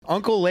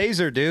Uncle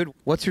Lazer, dude.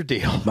 What's your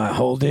deal? My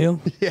whole deal?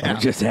 Yeah. Or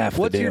just half the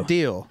deal? What's your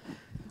deal?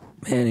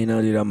 Man,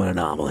 dude, I'm an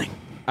anomaly.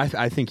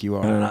 I think you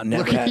are.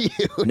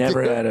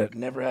 Never had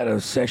a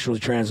sexually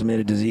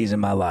transmitted disease in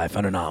my life.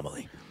 An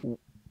anomaly.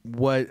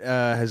 What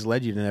has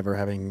led you to never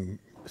having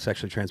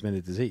sexually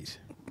transmitted disease?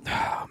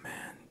 Oh,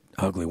 man.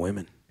 Ugly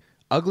women.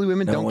 Ugly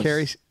women don't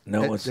carry. They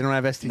don't have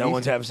STDs. No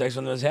one's having sex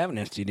with those having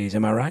STDs.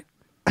 Am I right?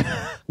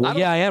 Well,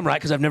 I am right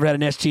because I've never had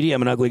an STD.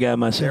 I'm an ugly guy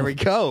myself. There we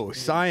go.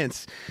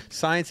 Science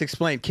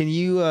explained. Can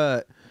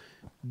you?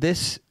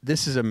 This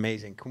is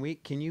amazing.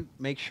 Can you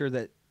make sure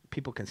that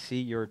people can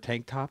see your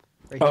tank top?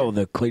 Right here?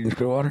 The Creedence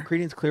Clearwater?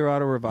 Creedence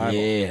Clearwater Revival.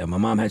 Yeah, my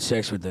mom had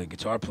sex with the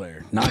guitar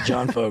player, not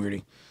John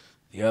Fogerty,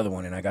 the other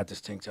one, and I got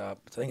this tank top.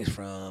 I think it's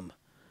from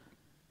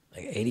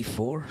like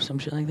 '84, some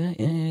shit like that.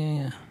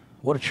 Yeah.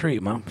 What a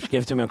treat, Mom. She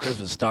gave it to me on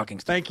Christmas, stocking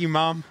stuff. Thank you,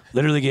 Mom.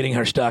 Literally getting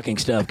her stocking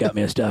stuff got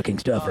me a stocking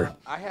stuffer.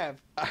 I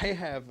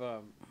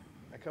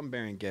come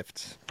bearing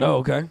gifts. Oh,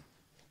 okay.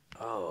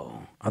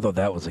 Oh, I thought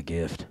that was a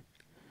gift.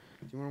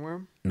 Do you want to wear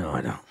them? No,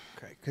 I don't.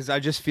 Okay, because I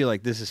just feel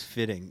like this is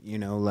fitting,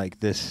 like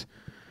this.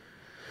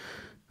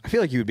 I feel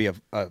like you would be a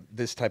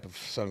this type of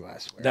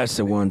sunglass wearer. That's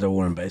the ones I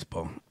wore in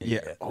baseball.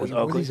 Yeah. Oh, you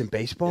wore these in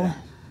baseball? Yeah.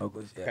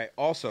 Oakley's, yeah. Okay,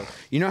 also,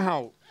 you know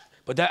how...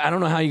 But I don't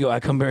know how you go. I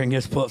come bearing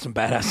gifts, pull up some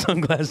badass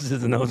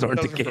sunglasses, and those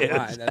aren't the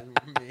kids.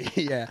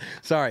 Yeah,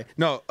 sorry.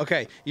 No,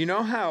 okay. You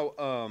know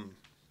how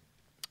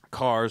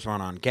cars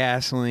run on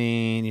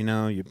gasoline,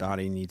 your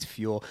body needs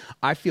fuel.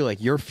 I feel like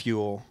your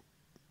fuel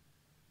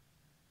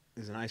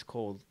is an ice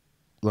cold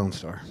Lone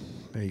Star.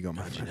 There you go,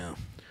 my friend.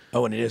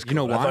 Oh, and it is cold. You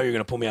know why? I thought you were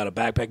going to pull me out a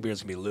backpack beer.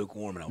 It's going to be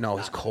lukewarm. No,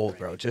 it's cold,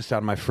 bro. Just out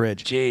of my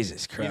fridge.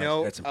 Jesus Christ.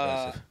 That's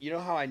impressive. You know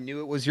how I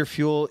knew it was your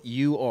fuel?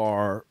 You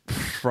are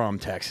from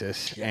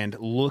Texas, and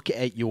look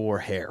at your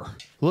hair.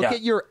 Look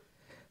at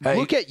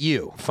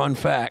you. Fun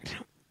fact,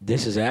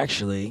 this is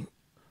actually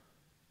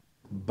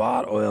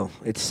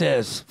it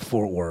says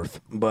Fort Worth,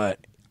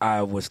 but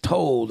I was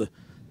told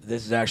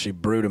this is actually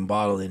brewed and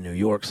bottled in New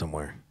York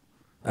somewhere.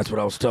 That's what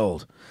I was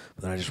told.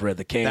 But then I just read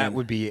the can. That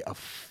would be It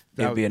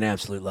would be an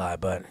absolute lie,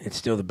 but it's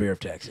still the beer of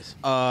Texas.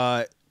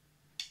 All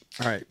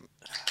right.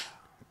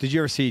 Did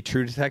you ever see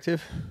True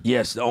Detective?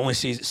 Yes, the only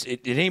season.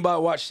 Did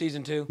anybody watch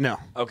season 2? No.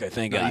 Okay,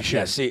 thank God. You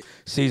should. Yeah,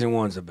 season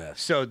 1's the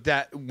best. So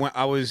when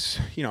I was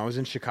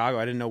in Chicago.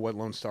 I didn't know what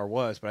Lone Star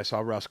was, but I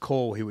saw Russ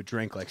Cole. He would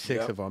drink like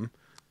 6 of them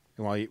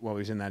while he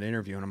was in that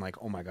interview, and I'm like,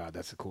 oh my God,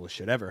 that's the coolest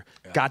shit ever.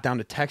 Yeah. Got down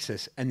to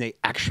Texas, and they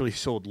actually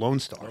sold Lone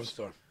Stars. Lone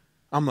Star.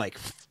 I'm like,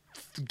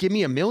 give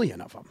me 1 million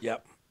of them.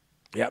 Yep,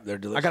 they're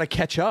delicious. I got to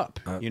catch up,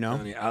 I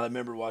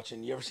remember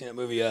watching, you ever seen that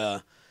movie,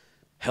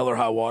 Hell or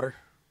High Water?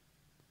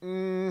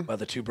 About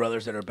the two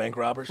brothers that are bank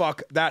robbers?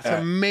 Fuck, that's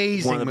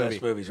amazing. One of the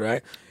best movies,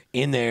 right?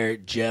 In there,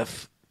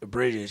 Jeff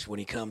Bridges, when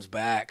he comes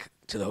back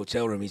to the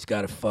hotel room, he's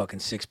got a fucking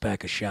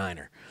 6-pack of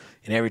Shiner.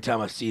 And every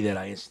time I see that,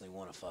 I instantly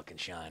want a fucking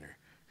Shiner.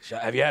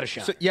 Have you had a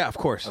Shiner? So, yeah, of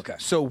course. Okay.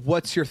 So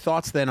what's your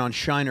thoughts then on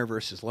Shiner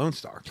versus Lone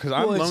Star? Because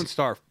I'm Lone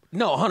Star.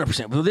 No,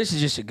 100%. Well, this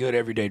is just a good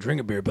everyday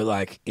drinking beer. But,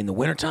 like, in the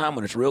wintertime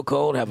when it's real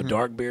cold, have a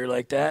dark beer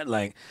like that.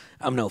 Like,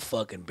 I'm no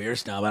fucking beer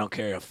snob. I don't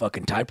carry a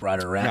fucking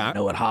typewriter around. I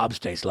know what Hobbs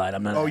tastes like.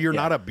 I'm not. Oh, you're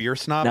not a beer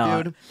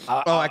snob, dude?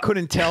 I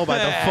couldn't tell by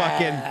the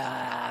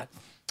fucking...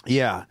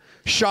 Yeah.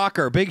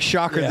 Shocker. Big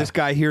shocker. Yeah. This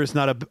guy here is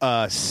not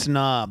a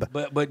snob.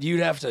 But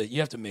you have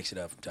to mix it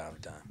up from time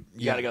to time.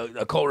 You got to go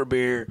a colder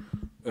beer...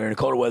 Or in the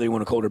colder weather, you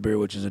want a colder beer,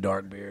 which is a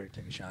dark beer.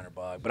 Take a Shiner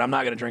Bock. But I'm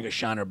not going to drink a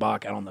Shiner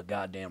Bock out on the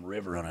goddamn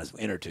river on an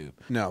inner tube.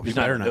 No, I'm just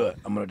not going to do it.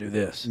 I'm going to do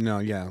this. No,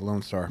 yeah,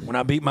 Lone Star. When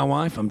I beat my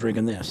wife, I'm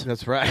drinking this.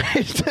 That's right.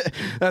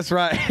 That's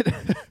right.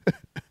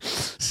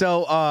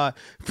 So,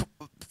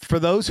 for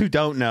those who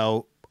don't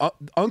know,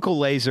 Uncle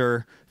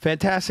Lazer,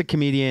 fantastic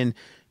comedian,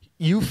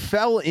 you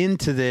fell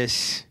into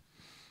this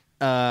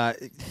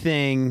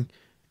thing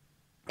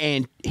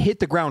and hit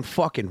the ground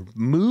fucking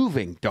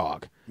moving,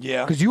 dog.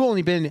 Yeah. Because you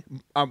only been,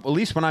 at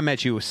least when I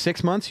met you, it was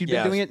 6 months you've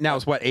been doing it? Now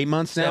it's what, 8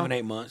 months now? 7,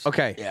 8 months.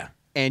 Okay. Yeah.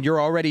 And you're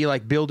already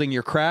like building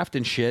your craft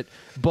and shit,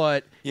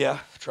 but... Yeah,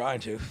 trying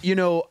to.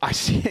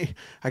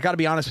 I got to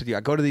be honest with you. I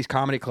go to these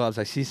comedy clubs,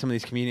 I see some of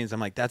these comedians, I'm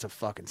like, that's a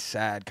fucking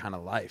sad kind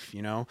of life,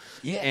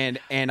 Yeah.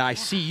 And I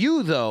see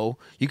you, though,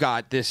 you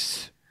got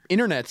this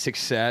internet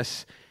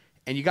success,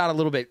 and you got a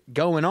little bit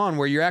going on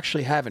where you're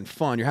actually having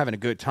fun, you're having a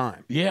good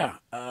time. Yeah.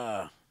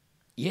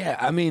 Yeah,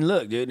 I mean,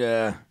 look, dude,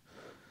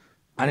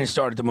 I didn't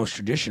start it the most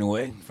traditional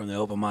way, from the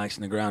open mics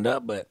and the ground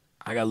up, but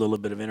I got a little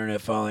bit of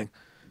internet following.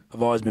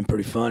 I've always been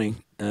pretty funny,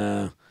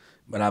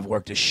 but I've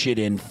worked a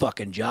shit-in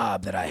fucking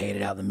job that I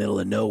hated out in the middle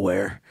of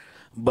nowhere.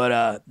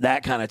 But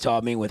that kind of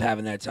taught me, with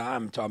having that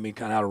time, taught me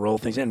kind of how to roll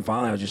things in. And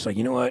finally, I was just like,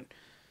 you know what?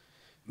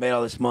 Made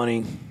all this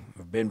money.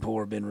 I've been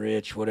poor, been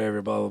rich,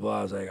 whatever, blah, blah, blah.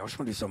 I was like, I just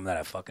want to do something that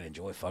I fucking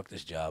enjoy. Fuck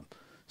this job.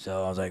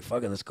 So I was like,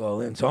 fuck it, let's go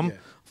all in. So I'm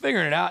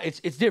figuring it out.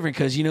 It's different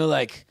because,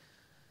 like,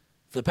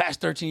 for the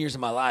past 13 years of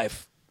my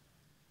life,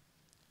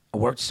 I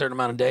worked a certain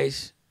amount of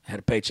days, had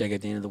a paycheck at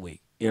the end of the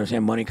week. You know what I'm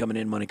saying? Money coming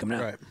in, money coming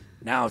out. Right.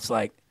 Now it's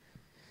like,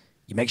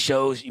 you make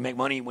shows, you make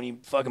money when you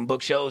fucking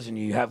book shows and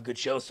you have good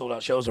shows, sold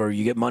out shows, or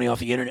you get money off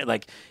the internet.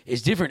 Like,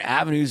 it's different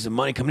avenues of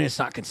money coming in. It's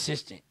not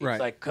consistent. It's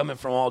like coming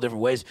from all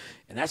different ways.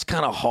 And that's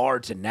kind of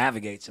hard to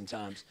navigate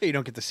sometimes. Yeah, you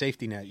don't get the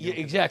safety net. Yeah,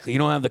 exactly. You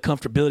don't have the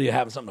comfortability of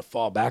having something to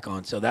fall back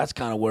on. So that's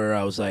kind of where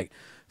I was like,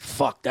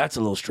 fuck, that's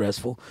a little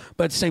stressful.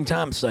 But at the same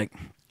time, it's like,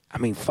 I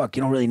mean, fuck,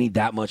 you don't really need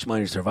that much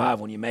money to survive.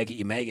 When you make it,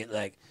 you make it.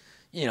 Like,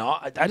 you know,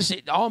 I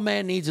just, all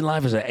man needs in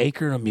life is an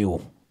acre and a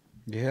mule.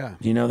 Yeah.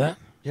 Do you know that?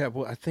 Yeah,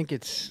 well, I think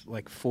it's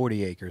like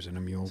 40 acres and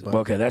a mule. But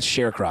okay, that's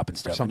sharecropping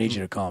stuff. I need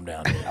you to calm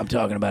down. I'm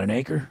talking about an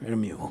acre and a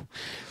mule.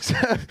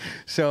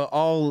 So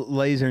all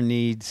Lazer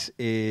needs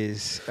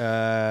is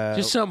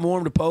just something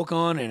warm to poke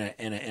on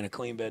and a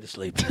clean bed to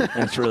sleep in.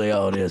 That's really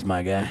all it is,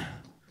 my guy.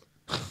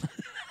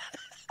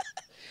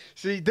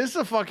 See, this is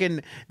a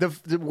fucking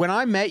when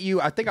I met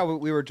you, I think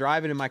we were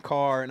driving in my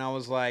car, and I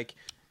was like,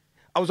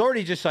 I was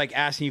already just like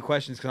asking you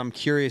questions because I'm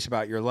curious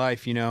about your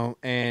life, you know.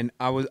 And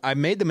I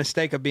made the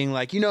mistake of being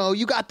like, you know,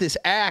 you got this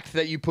act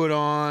that you put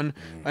on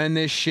and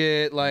this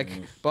shit, like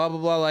blah blah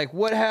blah, like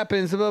what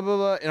happens, blah blah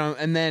blah, you know.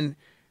 And then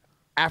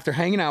after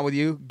hanging out with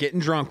you, getting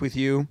drunk with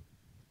you,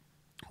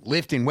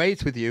 lifting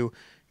weights with you,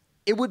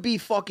 it would be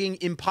fucking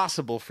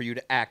impossible for you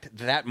to act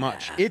that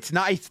much. It's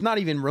not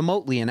even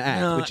remotely an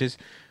act,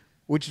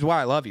 which is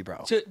why I love you,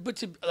 bro.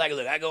 But like,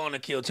 look, I go on to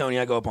Kill Tony,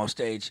 I go up on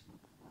stage.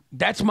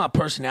 That's my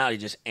personality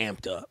just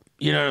amped up.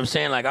 You know what I'm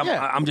saying? Like,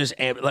 I'm just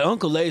amped. Like,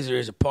 Uncle Lazer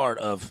is a part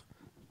of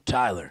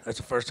Tyler. That's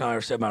the first time I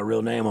ever said my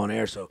real name on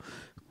air, so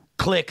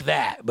click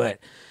that. But,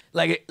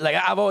 like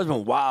I've always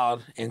been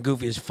wild and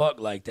goofy as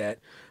fuck like that.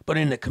 But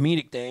in the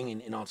comedic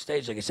thing and on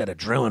stage, like I said,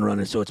 adrenaline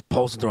running, so it's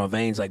pulsing through my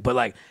veins. Like, but,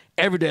 like,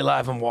 everyday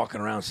life, I'm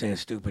walking around saying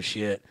stupid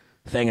shit,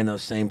 thinking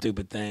those same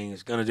stupid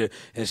things. And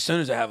as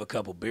soon as I have a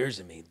couple beers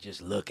in me,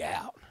 just look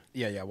out.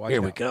 Yeah, watch Here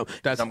out. we go.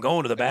 I'm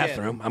going to the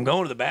bathroom. Again, I'm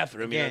going to the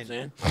bathroom, you know what I'm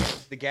saying?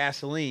 The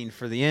gasoline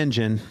for the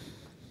engine.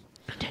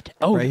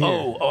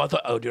 I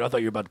thought you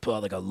were about to pull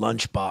out like a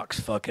lunchbox,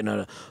 fucking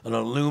an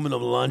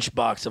aluminum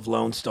lunchbox of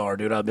Lone Star,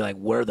 dude. I'd be like,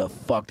 where the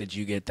fuck did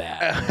you get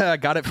that? I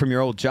got it from your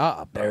old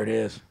job. There it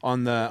is.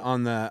 On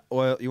the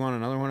oil. You want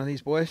another one of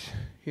these, boys?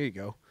 Here you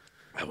go.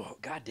 Oh,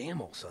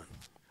 goddamn, old son.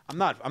 I'm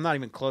not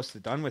even close to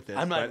done with this.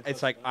 I'm not.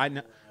 It's like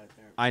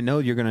I know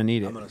you're gonna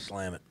need it. I'm gonna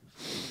slam it.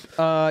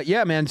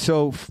 Yeah, man.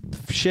 So,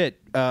 shit.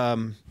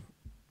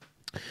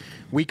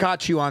 We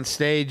caught you on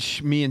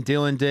stage. Me and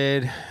Dylan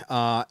did.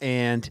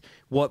 And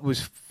what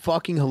was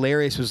fucking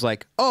hilarious was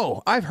like,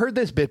 oh, I've heard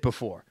this bit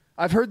before.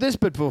 I've heard this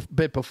bit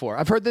before.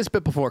 I've heard this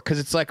bit before. Because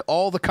it's like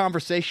all the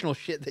conversational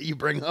shit that you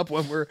bring up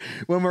when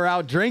we're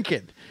out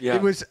drinking. Yeah.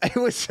 It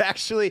was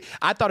actually,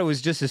 I thought it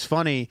was just as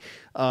funny,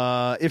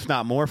 if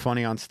not more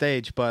funny on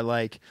stage. But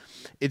like,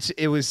 it's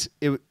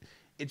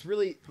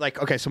really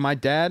like, okay, so my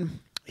dad,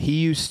 he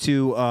used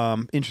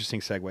to, interesting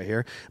segue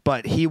here,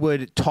 but he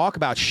would talk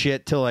about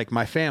shit to like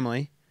my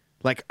family,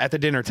 like at the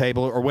dinner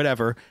table or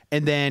whatever.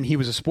 And then he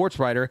was a sports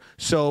writer.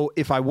 So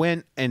if I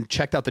went and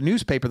checked out the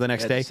newspaper the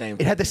next day,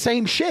 it had the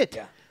same shit.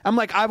 Yeah. I'm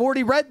like, I've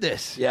already read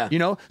this. Yeah. You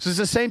know? So it's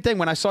the same thing.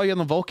 When I saw you on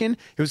the Vulcan,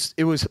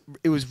 it was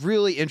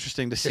really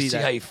interesting to see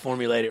that. how you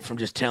formulate it from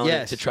just telling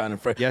it to trying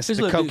to... Yes,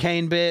 the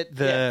cocaine bit,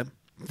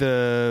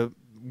 the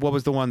what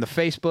was the one? The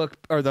Facebook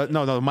or the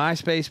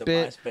MySpace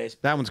bit. MySpace.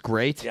 That one's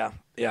great. Yeah.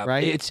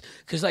 Right. It's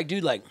because like,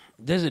 dude, like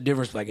there's a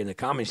difference like in the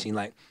comedy scene,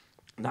 like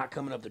not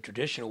coming up the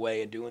traditional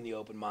way and doing the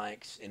open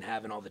mics and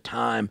having all the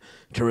time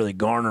to really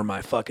garner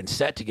my fucking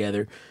set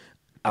together.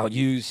 I'll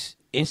use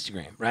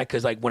Instagram, right?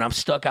 Because like when I'm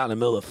stuck out in the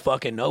middle of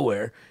fucking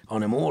nowhere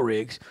on them oil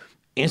rigs,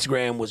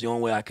 Instagram was the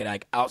only way I could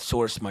like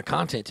outsource my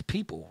content to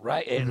people,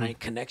 right? And it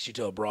connects you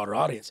to a broader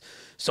audience.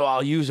 So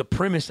I'll use a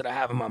premise that I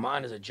have in my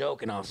mind as a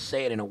joke, and I'll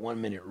say it in a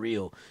 1-minute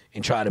reel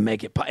and try to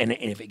make it pop. And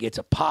if it gets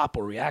a pop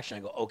or reaction,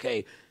 I go,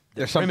 okay,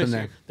 there's something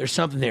there. There's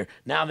something there.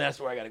 Now that's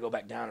where I got to go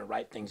back down and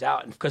write things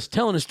out. And because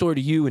telling a story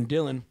to you and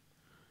Dylan,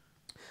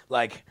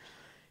 like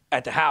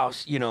at the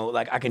house, you know,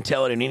 like I can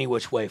tell it in any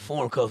which way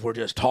form because we're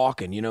just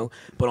talking, you know.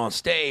 But on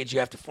stage, you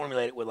have to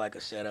formulate it with like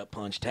a setup,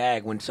 punch,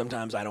 tag. When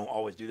sometimes I don't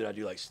always do that. I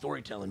do like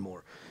storytelling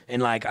more.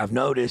 And like I've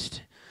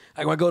noticed,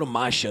 like when I go to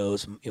my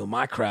shows, you know,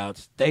 my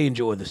crowds, they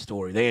enjoy the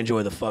story. They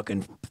enjoy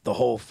the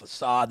whole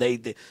facade.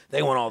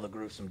 They want all the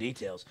gruesome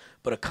details.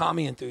 But a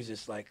comedy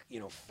enthusiast, like, you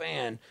know,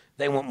 fan,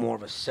 they want more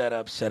of a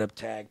setup,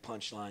 tag,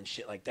 punchline,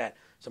 shit like that.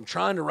 So I'm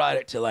trying to write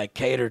it to like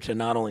cater to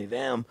not only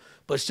them,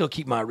 but still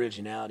keep my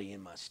originality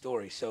in my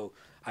story. So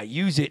I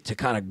use it to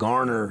kind of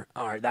garner,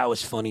 all right, that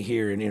was funny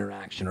here in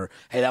interaction, or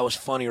hey, that was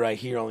funny right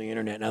here on the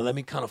internet. Now let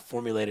me kind of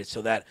formulate it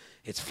so that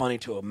it's funny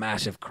to a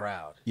massive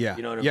crowd. Yeah.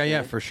 You know what I'm saying?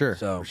 Yeah, for sure.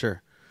 For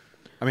sure.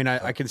 I mean,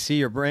 I can see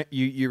your brain.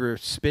 You were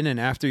spinning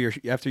after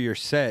your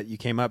set. You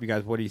came up. You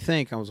guys, what do you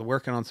think? I was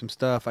working on some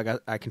stuff.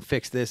 I can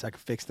fix this. I can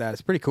fix that.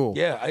 It's pretty cool.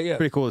 Yeah.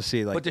 Pretty cool to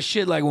see. Like, but the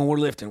shit, like when we're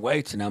lifting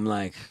weights, and I'm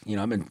like, you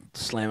know, I've been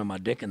slamming my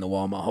dick in the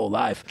wall my whole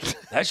life.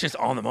 That's just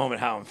on the moment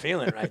how I'm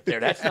feeling right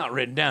there. That's not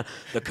written down.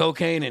 The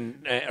cocaine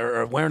and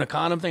or wearing a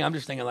condom thing. I'm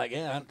just thinking like,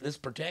 yeah, this is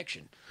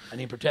protection. I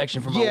need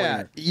protection from my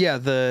wiener. Yeah.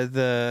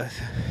 The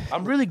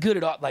I'm really good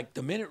at all, like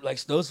the minute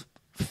like those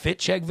fit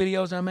check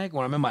videos I make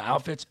when I'm in my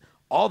outfits,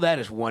 all that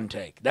is one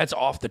take. That's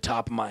off the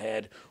top of my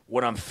head,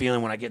 what I'm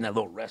feeling when I get in that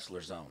little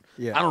wrestler zone.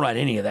 Yeah. I don't write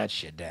any of that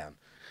shit down.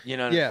 You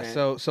know what I'm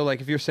saying? So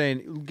like if you're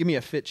saying, give me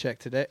a fit check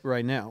today,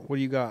 right now, what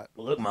do you got?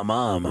 Well, look, my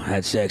mom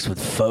had sex with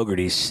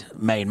Fogarty's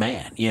main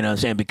man. You know what I'm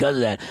saying? Because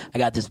of that, I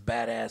got this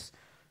badass,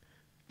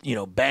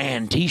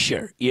 band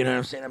T-shirt. You know what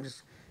I'm saying? I'm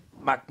just,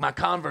 my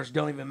Converse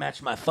don't even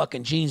match my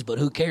fucking jeans, but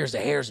who cares? The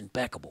hair's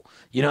impeccable.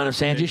 You know what I'm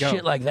saying? Just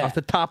shit like that. Off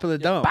the top of the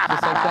dome. Bow, bow,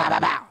 bow, bow, bow,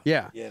 bow.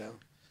 Yeah.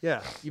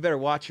 Yeah. You better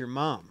watch your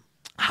mom.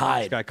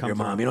 Hide your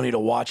mom. You don't need to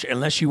watch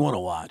unless you want to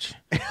watch.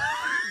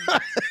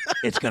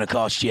 It's going to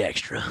cost you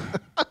extra.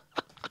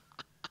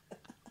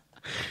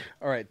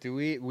 All right, do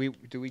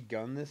we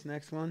gun this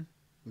next one?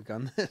 We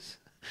gun this?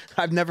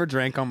 I've never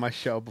drank on my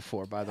show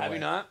before, by the way. Have you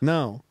not?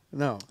 No.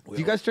 Do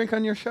you guys drink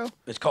on your show?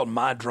 It's called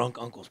My Drunk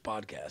Uncle's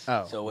Podcast.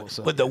 Oh.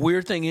 But the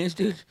weird thing is,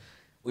 dude,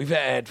 we've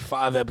had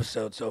 5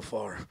 episodes so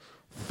far.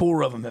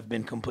 4 of them have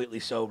been completely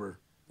sober,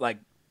 like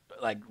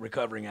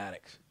recovering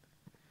addicts.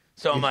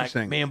 So I'm like,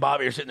 me and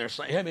Bobby are sitting there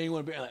saying, hey, man, you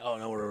want to be? I'm like, oh,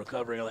 no, we're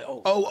recovering. I'm like,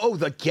 oh,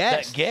 the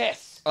guests. That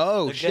guests.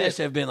 Oh, the shit. guests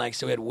have been like,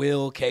 so we had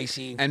Will,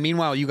 Casey. And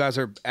meanwhile, you guys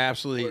are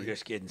absolutely... We're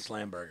just getting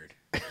slam-burgered.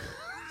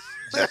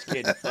 Just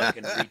getting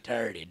fucking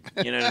retarded.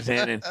 You know what I'm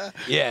saying? And,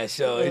 yeah,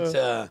 so it's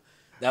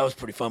that was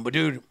pretty fun. But,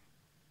 dude,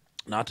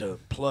 not to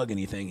plug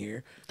anything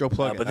here. Go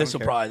plug it. But this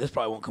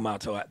probably won't come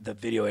out till the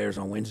video airs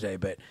on Wednesday.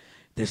 But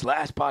this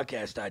last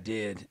podcast I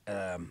did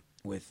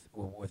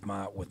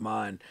with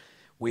mine,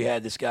 we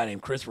had this guy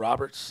named Chris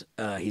Roberts.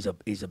 He's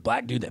a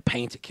black dude that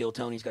paints at Kill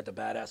Tony. He's got the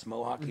badass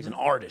mohawk. Mm-hmm. He's an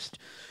artist.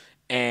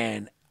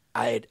 And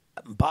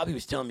Bobby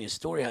was telling me a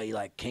story how he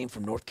came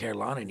from North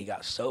Carolina and he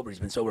got sober. He's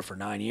been sober for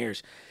 9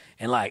 years.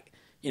 And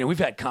we've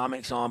had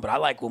comics on, but I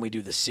like when we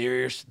do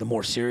the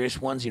more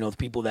serious ones, the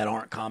people that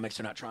aren't comics,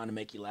 they're not trying to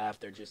make you laugh.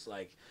 They're just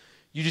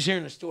you're just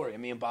hearing the story.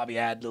 And me and Bobby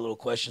add the little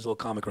questions, a little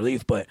comic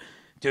relief. But,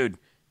 dude,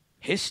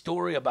 his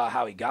story about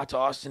how he got to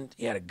Austin,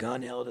 he had a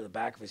gun held to the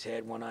back of his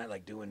head one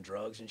night, doing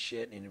drugs and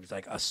shit. And it was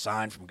a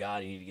sign from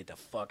God. He needed to get the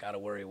fuck out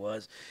of where he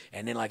was.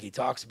 And then, he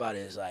talks about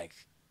it as,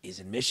 his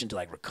admission to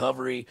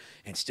recovery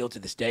and still to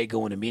this day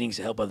going to meetings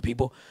to help other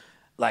people.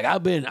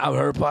 I've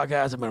heard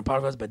podcasts, I've been on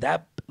podcasts, but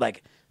that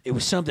it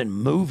was something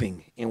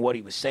moving in what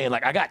he was saying.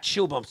 I got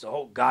chill bumps the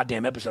whole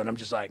goddamn episode. I'm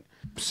just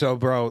so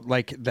bro,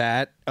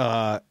 that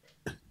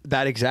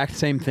exact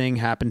same thing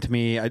happened to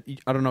me. I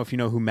don't know if you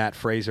know who Matt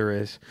Fraser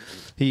is.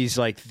 He's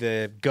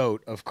the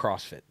GOAT of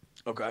CrossFit.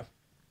 Okay.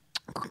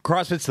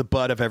 CrossFit's the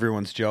butt of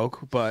everyone's joke,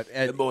 but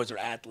the boys are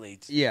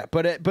athletes. Yeah,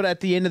 but at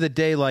the end of the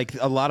day,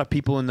 a lot of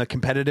people in the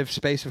competitive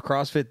space of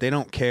CrossFit, they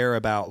don't care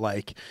about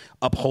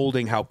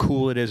upholding how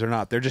cool it is or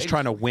not. They're just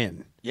trying to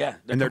win. Yeah,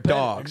 and they're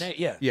dogs.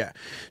 Yeah.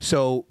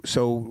 So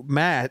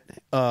Matt,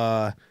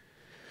 I've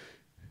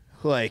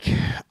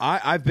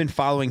been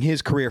following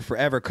his career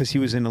forever because he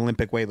was in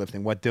Olympic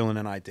weightlifting, what Dylan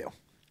and I do,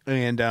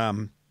 and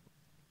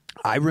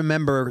I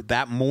remember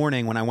that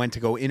morning when I went to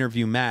go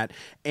interview Matt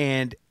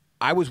and.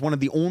 I was one of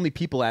the only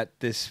people at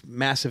this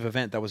massive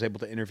event that was able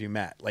to interview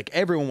Matt.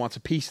 Everyone wants a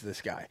piece of this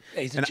guy.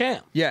 Yeah, he's a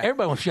champ. Yeah.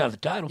 Everybody wants to shot the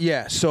title.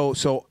 Yeah.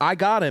 So I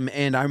got him,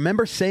 and I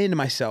remember saying to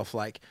myself,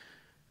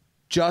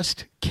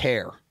 just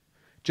care.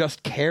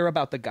 Just care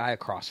about the guy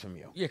across from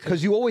you. Yeah.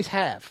 Because you always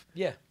have.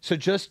 Yeah. So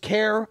just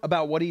care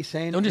about what he's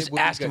saying. Don't just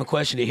ask him a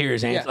question to hear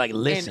his answer.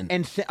 Listen.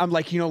 And I'm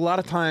a lot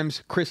of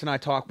times, Chris and I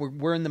talk,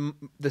 we're in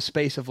the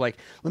space of let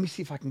me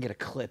see if I can get a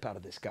clip out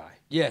of this guy.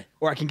 Yeah.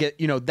 Or I can get,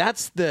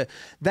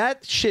 that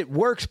shit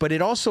works, but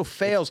it also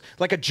fails.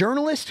 A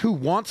journalist who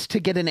wants to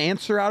get an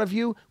answer out of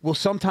you will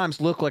sometimes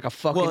look like a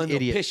fucking and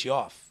idiot. They'll piss you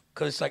off.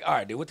 Because it's all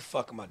right, dude, what the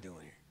fuck am I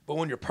doing here? But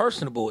when you're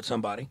personable with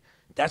somebody,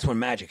 that's when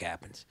magic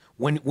happens.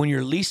 When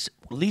you're least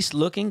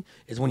looking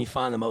is when you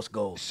find the most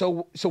gold.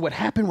 So what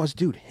happened was,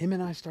 dude, him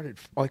and I started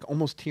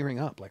almost tearing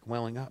up,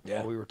 welling up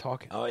while we were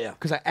talking. Oh yeah,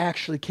 because I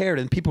actually cared,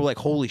 and people were like,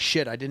 "Holy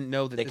shit, I didn't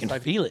know that." They can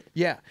feel it.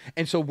 Yeah,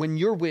 and so when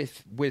you're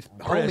with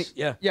Chris,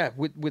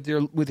 with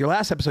your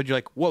last episode, you're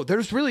like, "Whoa,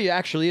 there's really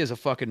actually is a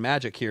fucking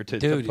magic here to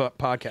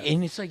podcast,"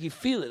 and it's you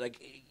feel it,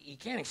 you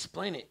can't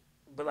explain it.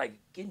 But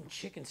getting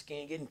chicken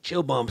skin, getting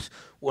chill bumps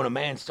when a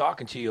man's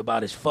talking to you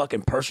about his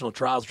fucking personal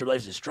trials,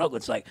 tribulations, and struggle.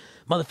 It's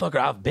motherfucker,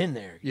 I've been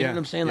there. You know what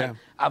I'm saying?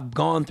 I've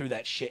gone through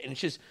that shit, and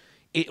it's just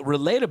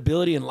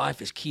relatability in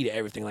life is key to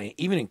everything.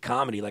 Even in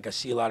comedy, I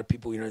see a lot of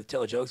people, they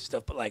tell jokes and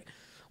stuff. But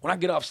when I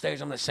get off stage,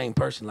 I'm the same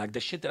person. The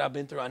shit that I've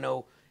been through, I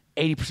know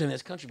 80% of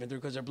this country been through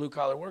because they're blue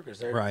collar workers.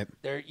 They're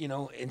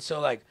and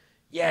so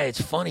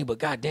it's funny, but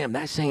goddamn,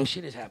 that same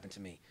shit has happened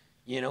to me.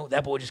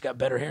 That boy just got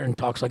better hair and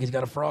talks like he's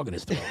got a frog in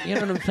his throat. You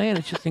know what I'm saying?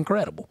 It's just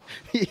incredible.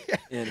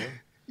 Yeah.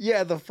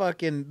 Yeah,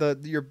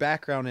 your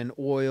background in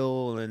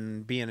oil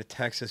and being a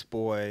Texas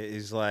boy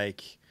is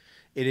it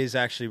is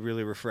actually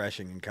really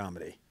refreshing in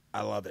comedy.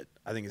 I love it.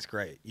 I think it's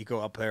great. You go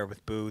up there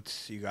with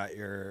boots, you got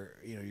your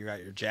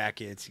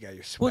jackets, you got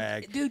your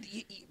swag. Well, dude,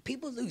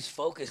 people lose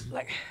focus.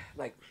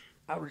 I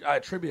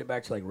attribute it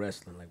back to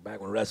wrestling.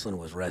 Back when wrestling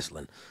was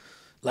wrestling.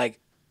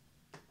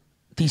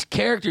 these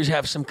characters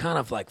have some kind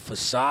of like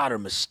facade or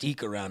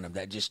mystique around them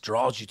that just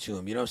draws you to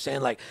them. You know what I'm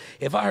saying? Like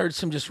if I heard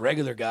some just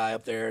regular guy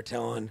up there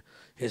telling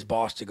his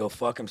boss to go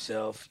fuck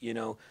himself, you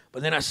know,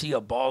 but then I see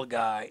a bald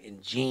guy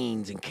in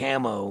jeans and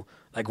camo,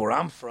 like where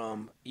I'm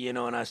from, you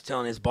know, and I was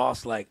telling his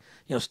boss, like,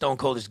 you know, Stone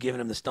Cold is giving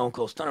him the Stone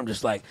Cold Stunner. I'm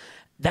just like,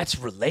 that's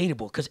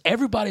relatable because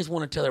everybody's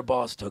want to tell their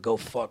boss to go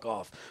fuck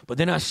off. But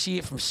then I see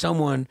it from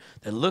someone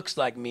that looks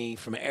like me,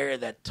 from an area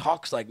that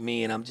talks like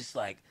me, and I'm just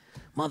like,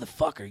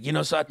 motherfucker, you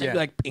know. So I think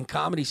like in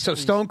comedy, so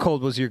Stone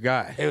Cold was your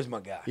guy. It was my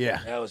guy.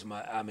 Yeah, that was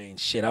my. I mean,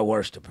 shit, I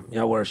worship him.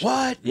 I worship.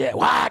 What? Yeah,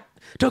 what?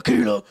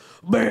 Tequila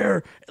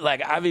bear.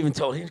 Like I've even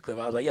told Hinchcliffe,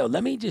 I was like, yo,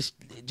 let me just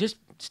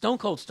Stone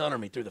Cold Stunner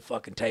me through the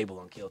fucking table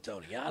and kill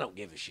Tony. Yeah, I don't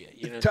give a shit.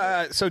 You know.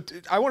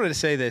 I wanted to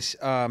say this.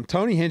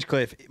 Tony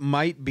Hinchcliffe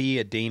might be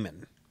a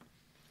demon.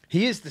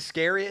 He is the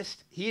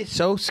scariest. He is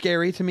so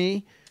scary to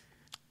me.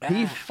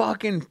 He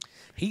fucking.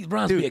 He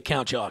reminds me of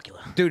Count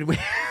Chocula. Dude.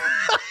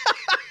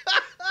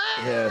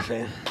 Yeah,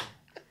 man.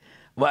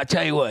 Well, I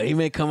tell you what, he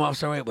may come off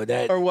somewhere, but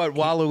that or what,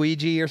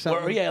 Waluigi or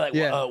something?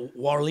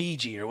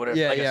 Waluigi or whatever,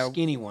 a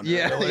skinny one.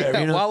 Yeah, or whatever,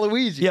 you know?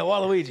 Waluigi. Yeah,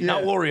 Waluigi,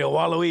 not Wario,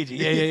 Waluigi.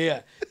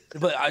 Yeah.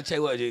 But I tell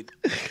you what, dude,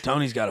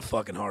 Tony's got a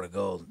fucking heart of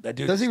gold. That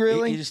dude. Does he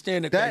really? He just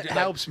stand up. That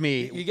helps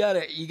me. You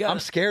gotta. I'm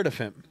scared of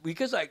him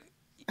because like,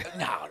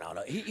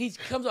 no. He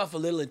comes off a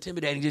little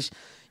intimidating. Just.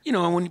 You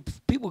know, when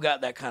people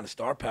got that kind of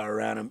star power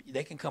around them,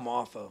 they can come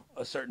off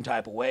a certain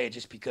type of way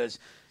just because,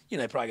 you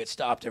know, they probably get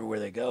stopped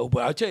everywhere they go.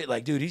 But I'll tell you,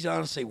 like, dude, he's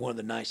honestly one of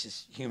the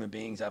nicest human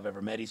beings I've ever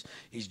met.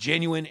 He's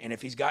genuine, and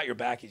if he's got your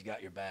back, he's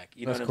got your back.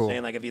 You know what I'm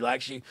saying? Like, if he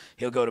likes you,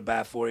 he'll go to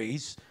bat for you.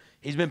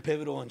 He's been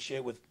pivotal and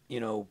shit with, you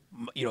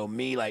know,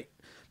 me, like,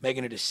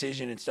 making a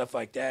decision and stuff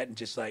like that. And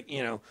just, like,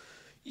 you know,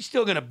 you're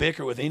still going to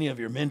bicker with any of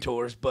your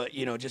mentors, but,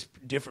 you know, just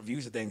different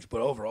views of things.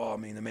 But overall, I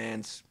mean, the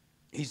man's,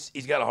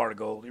 he's got a heart of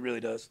gold. He really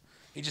does.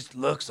 He just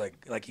looks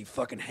like he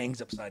fucking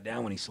hangs upside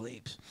down when he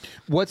sleeps.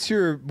 What's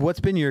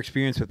been your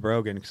experience with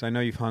Rogan? Because I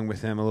know you've hung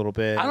with him a little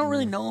bit. I don't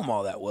really know him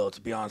all that well,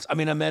 to be honest. I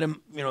mean, I met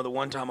him, you know, the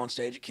one time on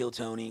stage at Kill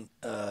Tony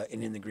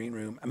and in the green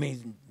room. I mean,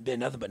 he's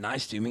been nothing but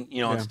nice to me.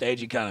 You know, on stage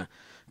he kind of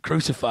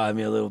crucified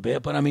me a little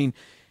bit, but I mean,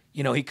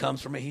 you know, he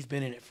comes from it. He's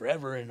been in it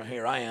forever, and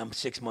here I am,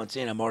 6 months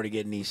in. I'm already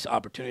getting these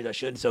opportunities I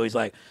shouldn't. So he's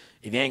like,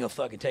 if you ain't gonna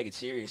fucking take it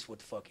serious, what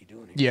the fuck you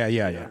doing here? Yeah.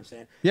 You know what I'm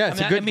saying? Yeah,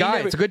 it's a good guy.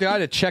 It's a good guy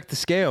to check the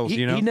scales.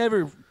 You know, he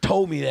never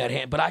told me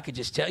that, but I could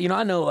just tell. You know,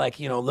 I know, like,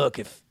 you know, look,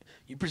 if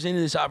you presented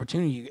this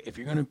opportunity, if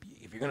you're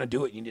gonna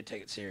do it, you need to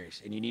take it serious,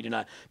 and you need to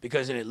not,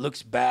 because then it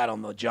looks bad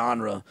on the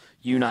genre.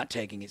 You not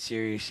taking it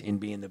serious and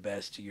being the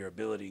best to your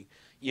ability.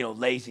 You know,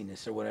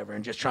 laziness or whatever,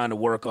 and just trying to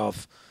work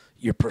off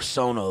your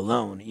persona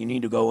alone. You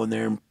need to go in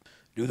there and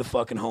do the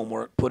fucking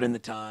homework, put in the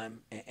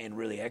time, and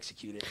really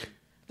execute it.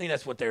 I think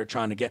that's what they're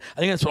trying to get. I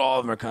think that's what all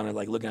of them are kind of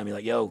like looking at me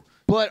like, yo.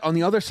 But on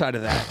the other side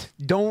of that,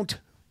 don't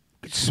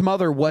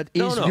smother what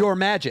is your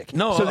magic.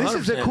 No, so this 100%.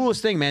 is the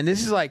coolest thing, man.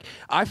 This is like,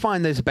 I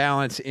find this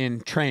balance in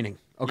training.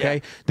 Okay,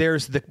 yeah.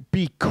 There's the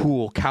be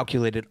cool,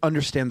 calculated,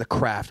 understand the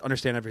craft,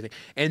 understand everything,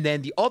 and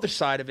then the other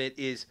side of it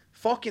is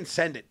fucking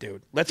send it,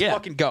 dude. Let's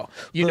fucking go.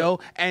 You know,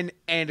 and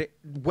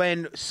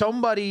when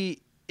somebody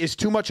is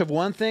too much of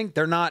one thing,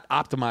 they're not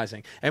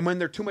optimizing. And when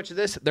they're too much of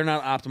this, they're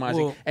not optimizing.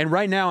 Well, and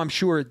right now, I'm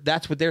sure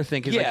that's what they're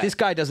thinking. Like, this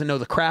guy doesn't know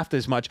the craft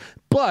as much.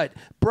 But,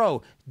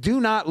 bro, do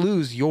not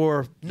lose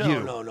your view.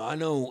 No. I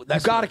know. You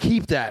got to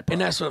keep that, bro.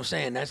 And that's what I'm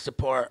saying. That's the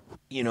part,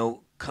 you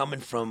know, coming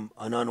from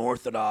an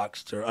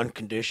unorthodox or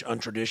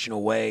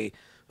untraditional way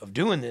of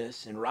doing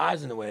this and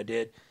rising the way I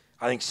did.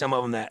 I think some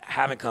of them that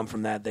haven't come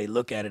from that, they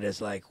look at it as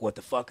like, what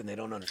the fuck, and they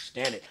don't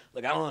understand it.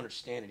 Like, I don't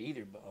understand it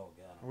either, but, oh,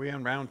 God. Are we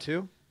on round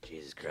 2?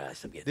 Jesus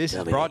Christ, I'm getting this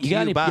is brought to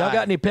you by... Y'all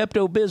got any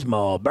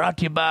Pepto-Bismol? Brought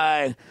to you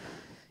by,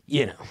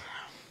 you know.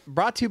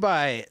 Brought to you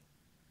by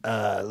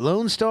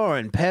Lone Star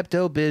and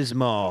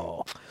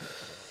Pepto-Bismol.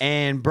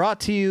 And brought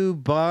to you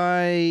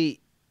by...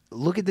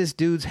 Look at this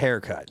dude's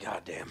haircut.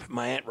 God damn it.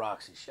 My Aunt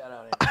Roxy. Shout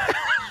out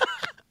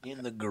Aunt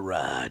in the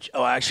garage.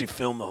 Oh, I actually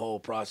filmed the whole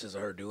process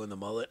of her doing the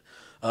mullet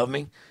of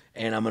me.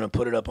 And I'm going to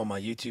put it up on my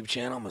YouTube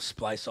channel. I'm going to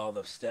splice all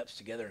the steps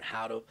together and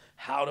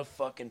how to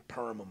fucking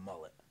perm a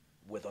mullet.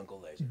 With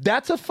Uncle Lazer.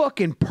 That's a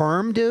fucking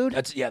perm, dude.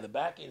 The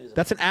back end is.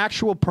 That's an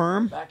actual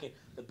perm.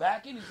 The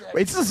back end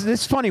is.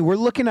 It's funny. We're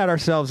looking at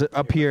ourselves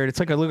up here. It's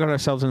like I look at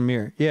ourselves in the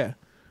mirror. Yeah.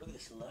 Look at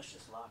this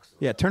luscious locks.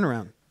 Yeah, turn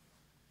around.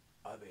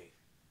 I mean,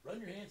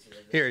 run your hands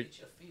here. Get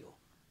you a feel.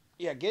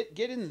 Yeah,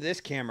 get into this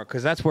camera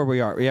because that's where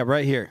we are. Yeah,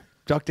 right here.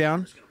 Duck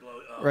down.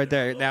 Right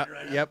there. Now,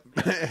 yep.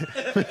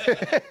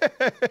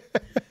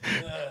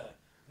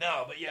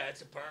 No, but yeah,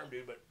 it's a perm,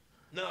 dude. But.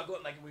 No, go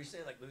like we were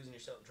saying, like losing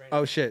yourself in training.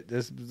 Oh shit!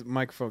 This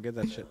microphone, get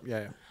that shit.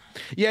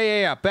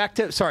 Yeah. Back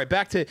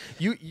to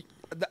you.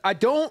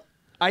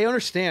 I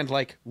understand.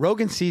 Like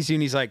Rogan sees you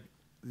and he's like,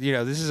 you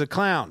know, this is a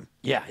clown.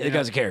 Yeah, the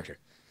guy's a character,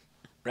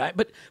 right?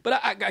 But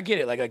I get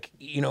it. Like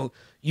you know,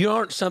 you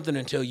aren't something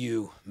until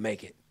you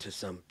make it to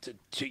some.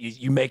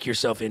 You make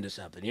yourself into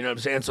something. You know what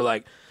I'm saying? So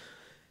like,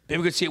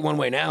 people could see it one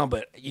way now,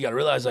 but you got to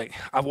realize like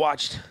I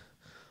watched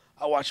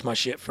my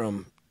shit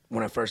from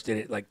when I first did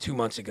it like 2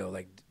 months ago,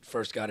 like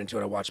first got into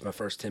it, I watched my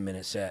first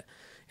 10-minute set,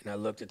 and I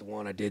looked at the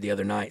one I did the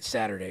other night,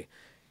 Saturday,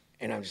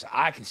 and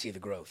I can see the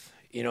growth.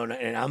 You know,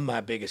 and I'm my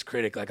biggest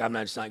critic. Like, I'm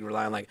not just not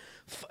relying. Like,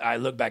 I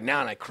look back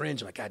now and I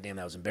cringe. I'm like, God damn,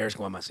 that was embarrassing.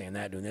 Why am I saying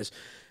that, doing this?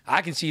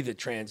 I can see the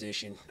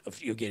transition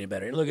of you getting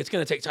better. And look, it's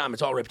going to take time.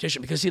 It's all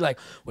repetition. Because, see, like,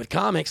 with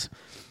comics,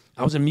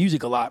 I was in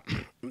music a lot,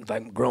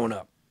 like, growing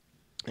up.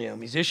 You know, a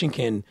musician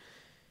can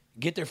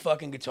get their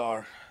fucking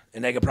guitar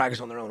and they can practice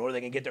on their own. Or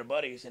they can get their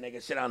buddies and they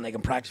can sit down and they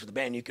can practice with the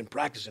band. You can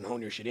practice and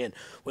hone your shit in.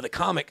 With a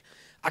comic,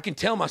 I can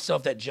tell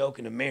myself that joke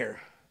in the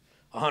mirror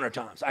 100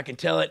 times. I can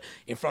tell it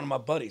in front of my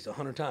buddies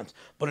 100 times.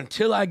 But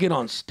until I get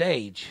on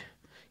stage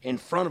in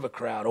front of a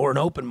crowd or an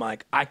open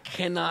mic, I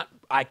cannot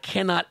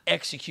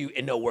execute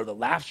and know where the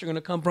laughs are going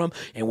to come from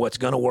and what's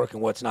going to work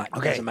and what's not.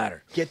 It doesn't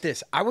matter. Get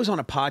this. I was on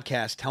a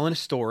podcast telling a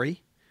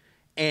story,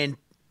 and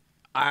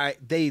there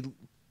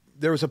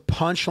was a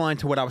punchline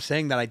to what I was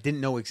saying that I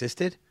didn't know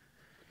existed.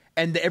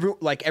 And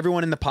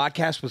everyone in the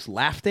podcast was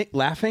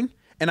laughing,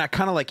 and I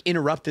kind of like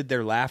interrupted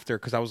their laughter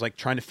because I was like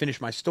trying to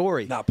finish my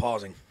story. Not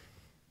pausing.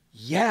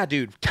 Yeah,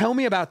 dude. Tell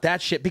me about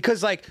that shit.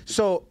 Because, like,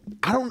 so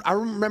I don't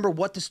remember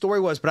what the story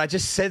was, but I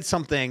just said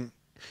something.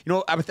 You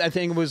know, I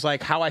think it was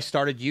like how I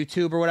started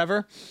YouTube or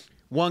whatever.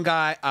 One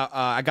guy,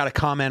 I got a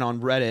comment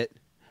on Reddit,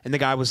 and the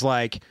guy was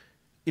like,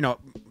 you know,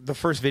 the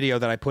first video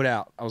that I put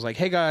out, I was like,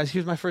 hey guys,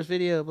 here's my first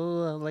video. Blah,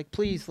 blah, blah. Like,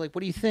 please, like,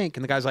 what do you think?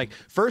 And the guy's like,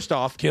 first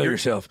off, kill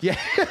yourself. Yeah,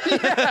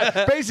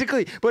 yeah,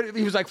 basically. But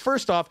he was like,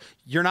 first off,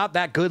 you're not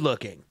that good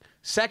looking.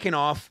 Second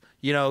off,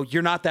 you know,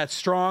 you're not that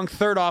strong.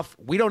 Third off,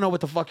 we don't know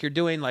what the fuck you're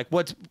doing. Like,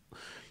 what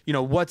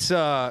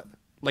are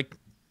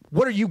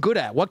you good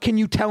at? What can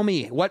you tell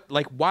me?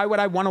 Why would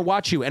I want to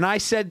watch you? And I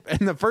said,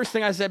 and the first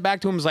thing I said back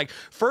to him was like,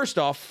 first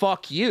off,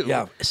 fuck you.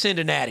 Yeah, send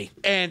a natty.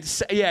 And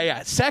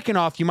yeah. Second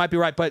off, you might be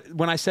right. But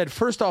when I said,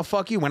 first off,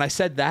 fuck you, when I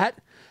said that,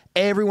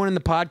 everyone in the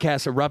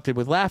podcast erupted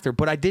with laughter.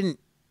 But I didn't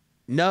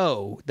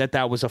know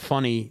that was a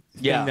funny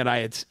thing that I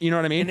had, you know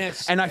what I mean?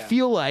 And I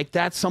feel like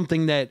that's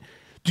something that,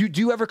 do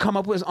you ever come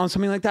up with on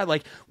something like that?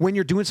 Like when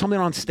you're doing something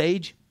on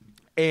stage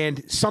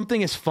and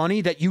something is funny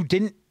that you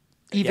didn't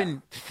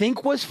even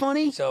think was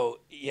funny?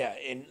 So, yeah,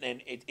 and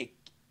it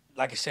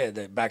like I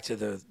said, back to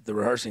the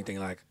rehearsing thing,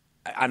 like,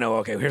 I know,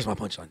 okay, here's my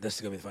punchline. This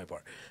is going to be the funny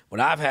part. When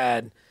I've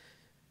had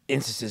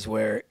instances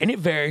where, and it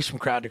varies from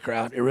crowd to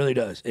crowd, it really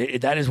does.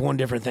 That is one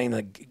different thing,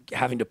 like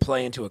having to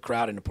play into a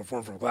crowd and to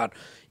perform from a crowd.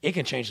 It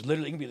can change.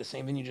 Literally, it can be the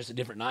same venue, just a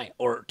different night,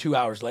 or 2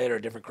 hours later,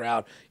 a different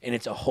crowd, and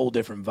it's a whole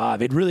different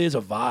vibe. It really is a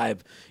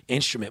vibe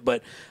instrument.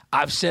 But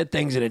I've said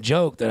things in a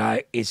joke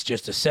that it's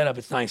just a setup.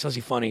 It's not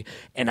especially funny,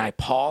 and I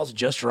pause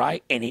just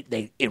right, and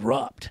they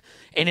erupt.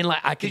 And then,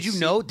 like, This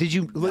is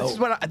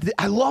what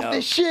I love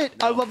this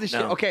shit. I love this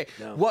shit. Okay,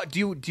 what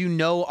do you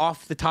know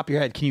off the top of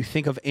your head? Can you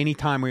think of any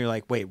time where you're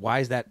like, wait, why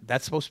is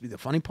that's supposed to be the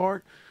funny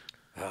part?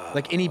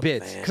 Like any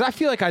bits? Because I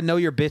feel like I know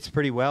your bits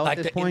pretty well at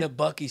this point. In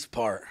the Buc-ee's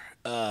part,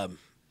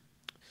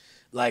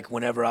 like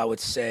whenever I would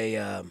say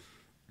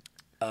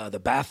the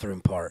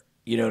bathroom part.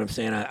 You know what I'm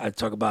saying? I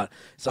talk about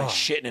it's like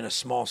shitting in a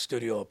small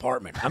studio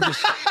apartment. I'm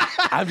just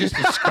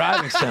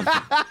describing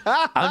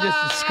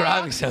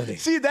something.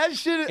 See that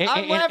shit?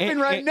 I'm laughing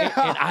right now.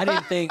 And I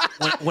didn't think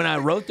when I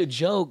wrote the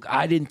joke,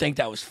 I didn't think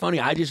that was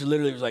funny. I just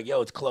literally was like,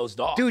 "Yo, it's closed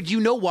off." Dude,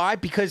 you know why?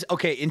 Because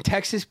in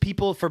Texas,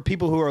 for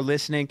people who are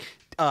listening,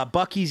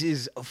 Buc-ee's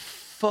is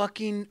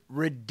fucking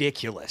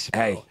ridiculous.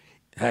 Bro.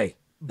 Hey,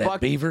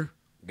 that beaver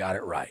got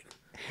it right.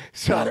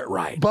 Got it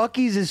right.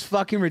 Buc-ee's is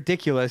fucking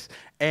ridiculous,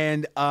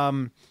 and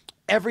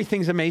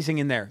everything's amazing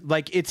in there.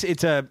 Like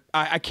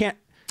I can't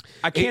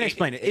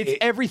explain it. It's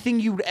everything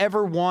you'd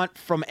ever want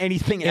from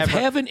anything ever.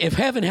 If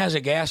heaven has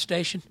a gas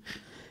station,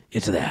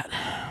 it's that.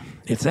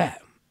 It's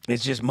that.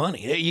 It's just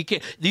money. You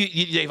can't.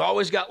 They've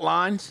always got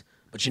lines,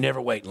 but you never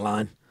wait in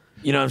line.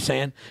 You know what I'm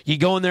saying? You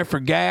go in there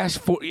for gas,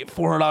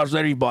 $400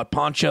 later, you bought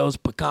ponchos,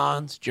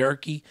 pecans,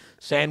 jerky,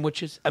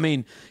 sandwiches. I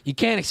mean, you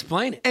can't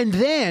explain it. And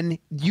then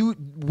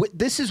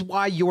this is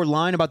why your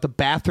line about the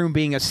bathroom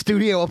being a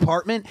studio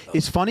apartment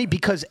is funny,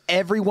 because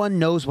everyone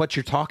knows what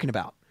you're talking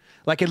about.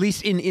 Like, at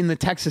least in the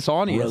Texas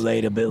audience.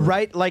 Relatability.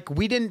 Right? Like,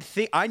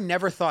 I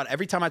never thought,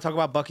 every time I talk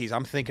about Buc-ee's,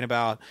 I'm thinking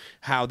about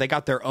how they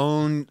got their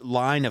own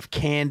line of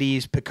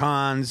candies,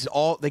 pecans,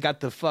 they got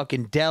the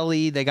fucking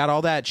deli, they got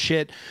all that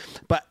shit.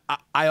 But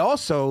I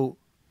also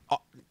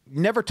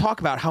never talk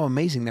about how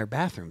amazing their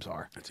bathrooms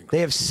are. They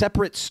have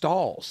separate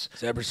stalls.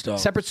 Separate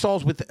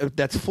stalls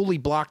that's fully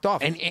blocked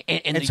off. And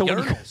the so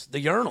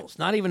the urinals,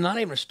 not even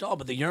a stall,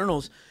 but the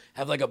urinals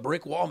have like a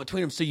brick wall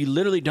between them, so you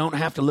literally don't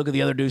have to look at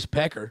the other dude's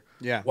pecker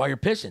while you're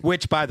pissing.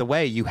 Which, by the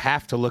way, you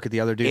have to look at the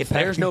other dude's pecker.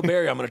 If there's no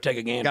barrier, I'm going to take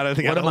a gander.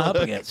 What am I up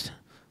against?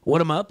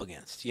 What am I up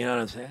against? You know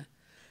what I'm saying?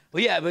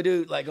 But yeah,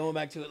 dude, like going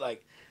back to it,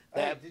 like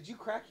that. Did you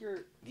crack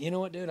your? You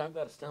know what, dude? I've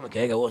got a stomach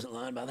ache. I wasn't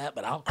lying about that,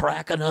 but I'll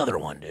crack another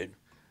one, dude.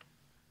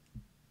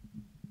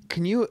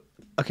 Can you?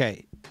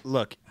 Okay,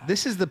 look.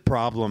 This is the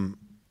problem,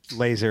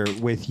 Lazer,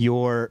 with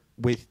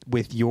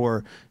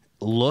your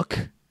look.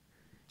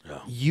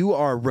 Oh. You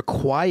are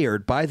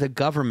required by the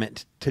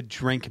government to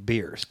drink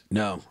beers.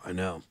 No, I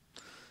know.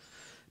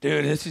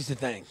 Dude, this is the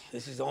thing.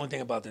 This is the only thing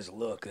about this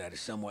look that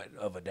is somewhat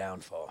of a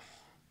downfall.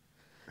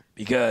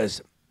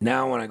 Because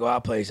now when I go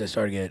out places, I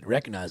start to get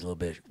recognized a little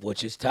bit,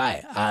 which is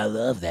tight. I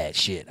love that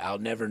shit. I'll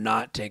never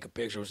not take a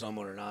picture with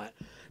someone or not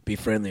be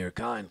friendly or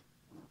kind.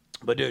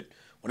 But, dude,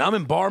 when I'm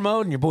in bar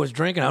mode and your boy's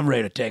drinking, I'm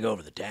ready to take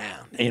over the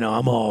town. You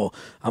know,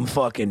 I'm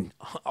fucking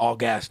all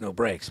gas, no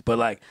brakes. But,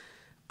 like,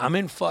 I'm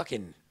in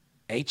fucking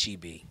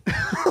HEB,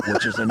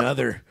 which is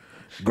another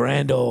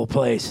grand old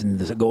place in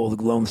the Gold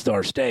Lone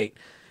Star State.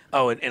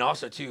 Oh, and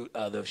also, too,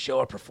 the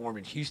show I performed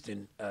in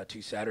Houston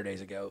 2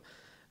 Saturdays ago,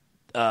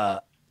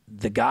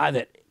 the guy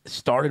that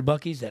started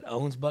Buc-ee's, that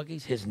owns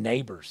Buc-ee's, his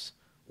neighbors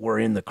were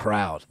in the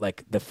crowd,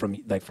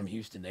 from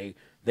Houston.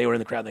 They were in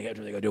the crowd. And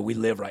they go, dude, we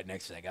live right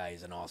next to that guy.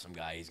 He's an awesome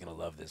guy. He's gonna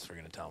love this. We're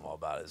gonna tell him all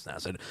about it. And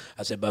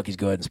I said, Buc-ee's,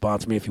 go ahead and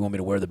sponsor me if you want me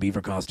to wear the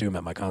beaver costume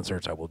at my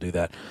concerts. I will do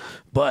that.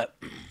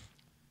 But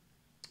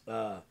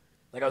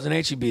like I was in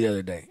HEB the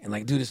other day, and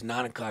like, dude, it's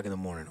 9:00 in the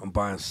morning. I'm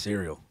buying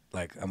cereal.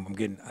 Like I'm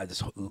getting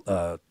this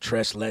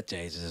Tres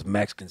Leches, this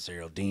Mexican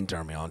cereal. Dean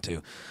turned me on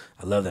to.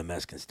 I love that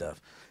Mexican stuff.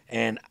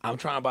 And I'm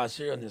trying to buy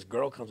cereal, and this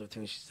girl comes up to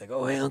me. She's like,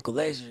 "Oh, hey, Uncle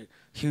Lazer,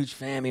 huge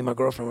fan. Me and my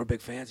girlfriend were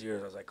big fans of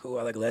yours." I was like, "Cool,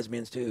 I like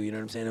lesbians too. You know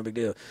what I'm saying? No big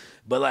deal."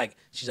 But like,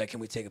 she's like,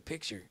 "Can we take a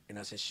picture?" And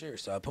I said, "Sure."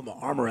 So I put my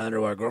arm around her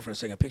while our girlfriend's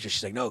taking a picture.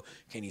 She's like, "No,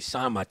 can you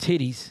sign my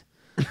titties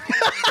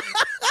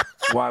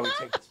while we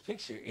take this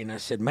picture?" And I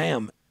said,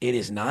 "Ma'am, it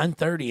is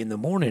 9:30 in the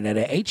morning at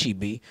a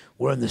HEB.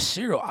 We're in the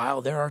cereal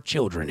aisle. There are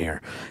children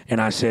here."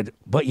 And I said,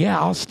 "But yeah,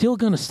 I'm still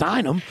gonna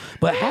sign them.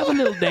 But have a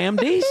little damn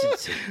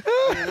decency."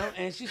 You know?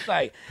 And she's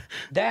like,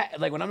 "That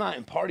like when I'm not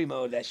in party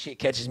mode, that shit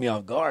catches me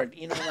off guard."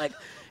 You know, like.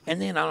 And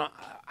then I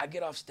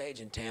get off stage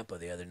in Tampa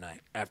the other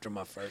night after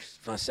my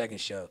second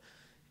show.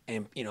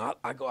 And, you know,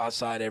 I go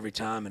outside every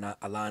time, and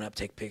I line up,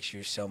 take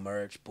pictures, sell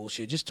merch,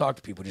 bullshit, just talk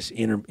to people, just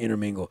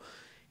intermingle.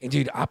 And,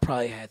 dude, I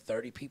probably had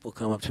 30 people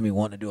come up to me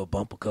wanting to do a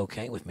bump of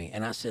cocaine with me.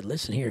 And I said,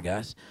 "Listen here,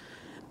 guys,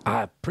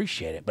 I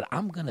appreciate it, but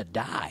I'm going to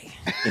die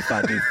if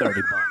I do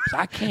 30 bumps.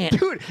 I can't.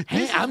 Dude,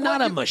 I'm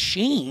not a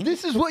machine."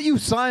 This is what you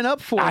sign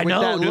up for I with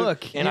know, that dude.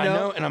 look. And I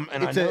know, and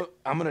I know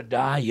I'm going to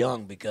die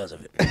young because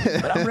of it.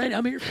 But I'm ready.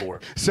 I'm here for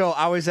it. So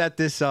I was at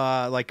this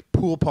like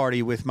pool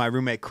party with my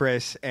roommate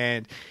Chris,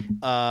 and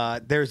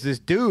there's this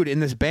dude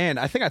in this band.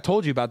 I think I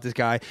told you about this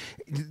guy.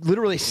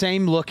 Literally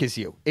same look as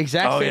you,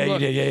 exact same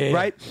look, you did, yeah,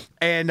 right?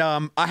 And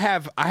I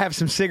have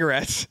some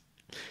cigarettes.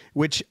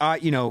 Which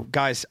you know,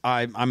 guys,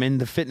 I'm in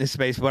the fitness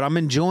space, but I'm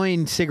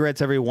enjoying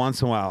cigarettes every once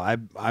in a while.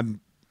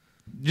 I'm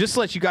just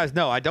to let you guys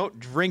know, I don't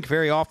drink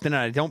very often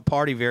and I don't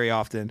party very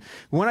often.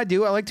 When I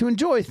do, I like to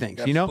enjoy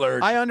things. You know,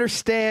 splurge. I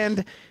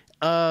understand,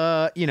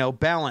 you know,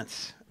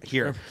 balance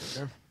here.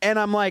 Sure. And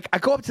I'm like, I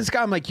go up to this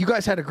guy. I'm like, "You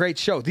guys had a great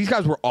show. These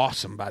guys were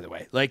awesome, by the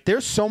way. Like,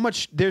 there's so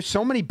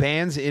many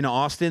bands in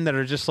Austin that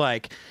are just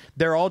like,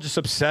 they're all just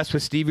obsessed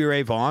with Stevie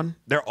Ray Vaughan.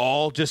 They're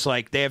all just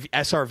like, they have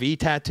SRV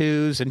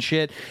tattoos and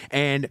shit.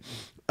 And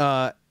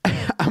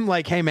I'm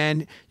like, "Hey,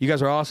 man, you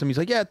guys are awesome." He's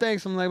like, "Yeah,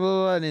 thanks." I'm like,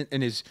 blah, blah, blah.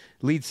 And his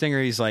lead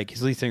singer's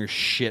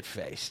shit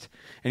faced.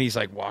 And he's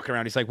like walking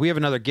around. He's like, "We have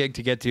another gig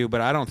to get to, but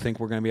I don't think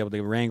we're going to be able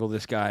to wrangle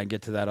this guy and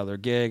get to that other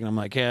gig." And I'm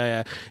like,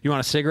 "Yeah. You want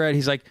a cigarette?"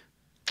 He's like,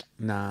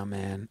 "Nah,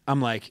 man."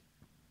 I'm like,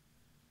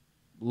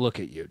 "Look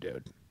at you,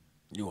 dude.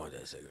 You want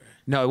that cigarette?"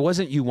 No, it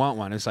wasn't you want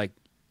one. It's like,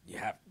 you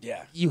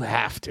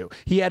have to.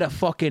 He had a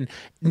fucking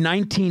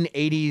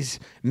 1980s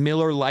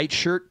Miller Lite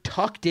shirt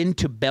tucked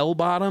into bell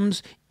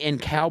bottoms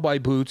and cowboy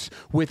boots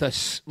with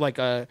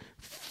a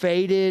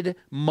faded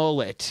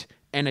mullet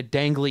and a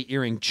dangly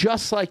earring,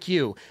 just like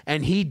you.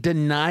 And he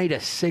denied a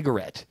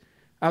cigarette.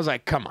 I was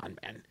like, "Come on,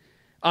 man.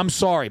 I'm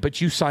sorry,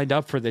 but you signed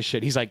up for this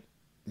shit." He's like,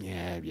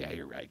 Yeah,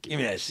 you're right. Give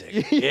me that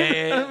cigarette.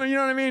 Yeah. You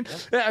know what I mean?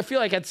 Yeah. I feel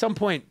like at some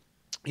point,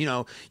 you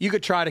know, you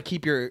could try to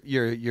keep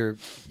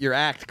your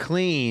act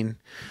clean.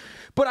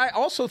 But I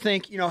also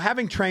think, you know,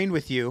 having trained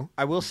with you,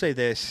 I will say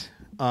this,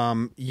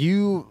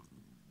 you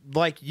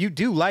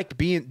do like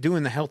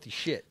doing the healthy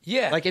shit.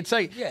 Yeah. Like, it's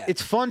like,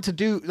 it's fun to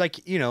do,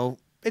 like, you know,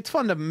 it's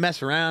fun to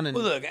mess around. And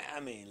well, look, I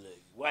mean,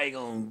 why you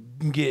going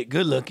to get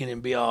good looking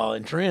and be all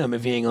in trim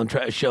if you ain't going to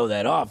try to show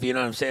that off? You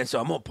know what I'm saying? So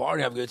I'm going to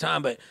party, have a good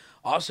time. But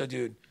also,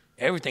 dude,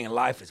 everything in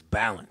life is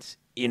balance.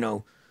 You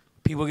know,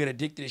 people get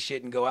addicted to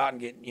shit and go out and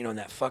get, you know, in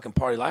that fucking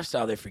party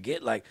lifestyle. They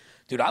forget, like,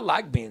 dude, I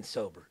like being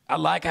sober. I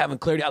like having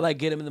clarity. I like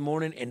getting in the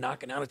morning and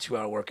knocking out a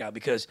 2-hour workout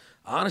because,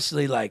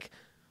 honestly, like,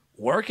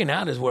 working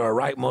out is where I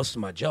write most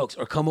of my jokes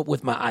or come up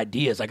with my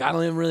ideas. Like, I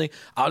don't even really,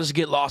 I'll just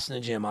get lost in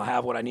the gym. I'll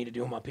have what I need to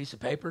do on my piece of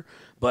paper.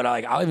 But,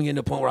 like, I'll even get to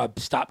a point where I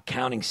stop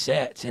counting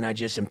sets and I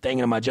just am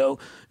thinking of my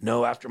joke.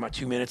 No, after my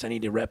 2 minutes, I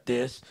need to rep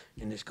this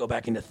and just go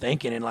back into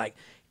thinking. And, like,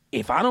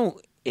 if I don't,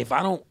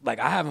 like,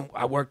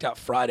 I worked out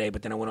Friday,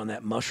 but then I went on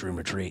that mushroom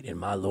retreat, and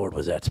my Lord,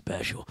 was that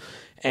special.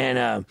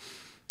 And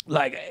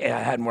like I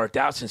hadn't worked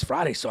out since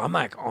Friday, so I'm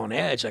like on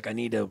edge. Like I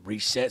need to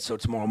reset. So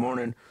tomorrow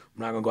morning,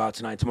 I'm not gonna go out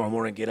tonight. Tomorrow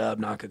morning, get up,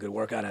 knock a good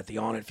workout at the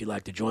On It. If you'd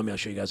like to join me, I'll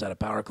show you guys how to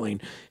power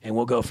clean, and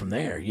we'll go from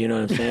there. You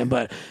know what I'm saying?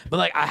 But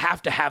like I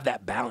have to have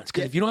that balance,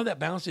 because if you don't have that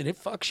balance, it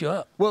fucks you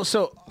up. Well,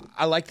 so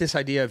I like this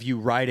idea of you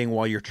riding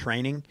while you're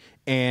training,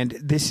 and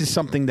this is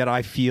something that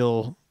I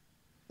feel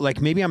like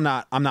maybe I'm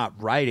not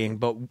writing,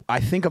 but I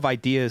think of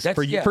ideas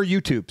for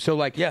YouTube. So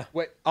like,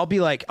 I'll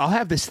be like, I'll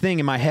have this thing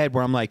in my head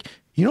where I'm like,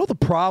 you know, the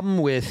problem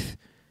with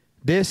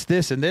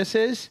this, and this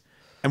is,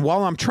 and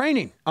while I'm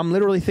training, I'm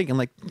literally thinking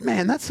like,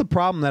 man, that's the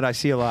problem that I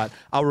see a lot.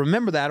 I'll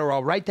remember that, or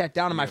I'll write that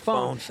down on my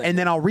phone, and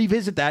then I'll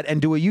revisit that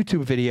and do a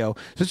YouTube video.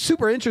 So it's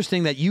super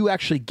interesting that you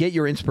actually get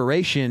your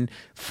inspiration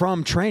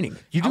from training.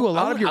 You do a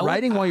lot of your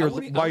writing while you're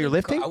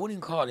lifting. I wouldn't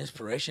even call it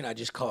inspiration. I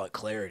just call it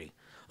clarity.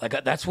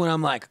 Like that's when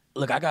I'm like,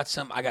 look, I got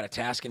a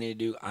task I need to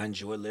do. I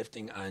enjoy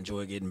lifting. I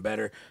enjoy getting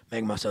better,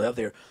 making myself up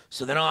there.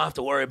 So then I don't have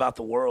to worry about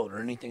the world or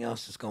anything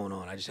else that's going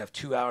on. I just have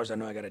 2 hours I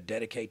know I got to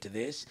dedicate to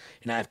this,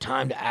 and I have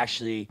time to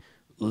actually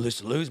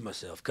lose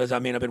myself. Because, I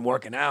mean, I've been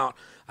working out.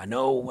 I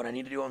know what I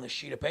need to do on this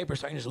sheet of paper,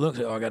 so I can just look,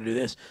 I got to do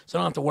this. So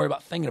I don't have to worry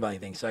about thinking about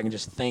anything, so I can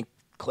just think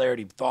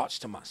clarity thoughts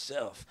to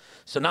myself.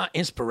 So not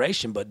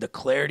inspiration, but the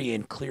clarity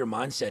and clear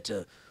mindset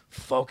to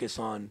focus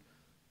on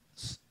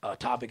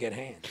topic at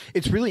hand.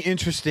 It's really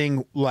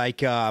interesting,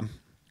 like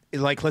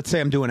let's say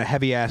I'm doing a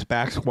heavy ass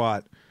back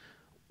squat.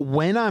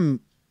 When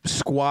I'm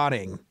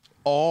squatting,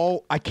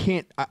 all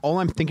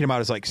I'm thinking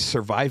about is like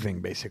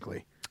surviving,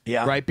 basically.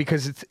 Yeah. Right?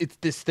 Because it's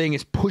this thing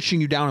is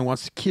pushing you down and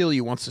wants to kill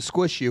you, wants to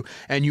squish you,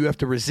 and you have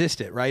to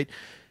resist it, right?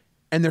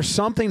 And there's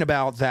something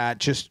about that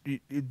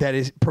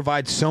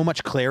provides so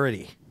much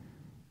clarity.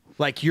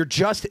 Like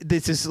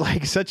this is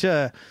like such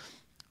a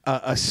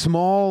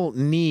small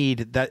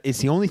need that it's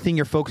the only thing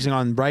you're focusing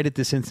on right at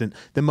this instant.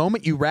 The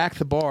moment you rack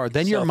the bar,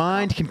 then your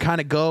mind can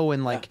kind of go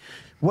and like,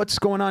 what's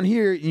going on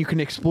here? You can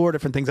explore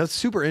different things. That's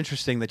super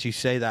interesting that you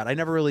say that. I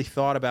never really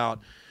thought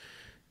about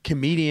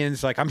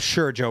comedians. Like I'm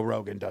sure Joe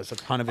Rogan does a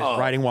ton of his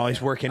writing while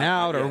he's working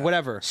out or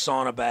whatever.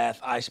 Sauna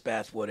bath, ice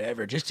bath,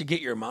 whatever, just to get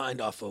your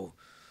mind off of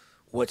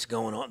what's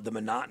going on, the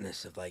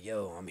monotonous of like,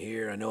 yo, I'm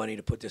here. I know I need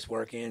to put this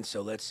work in,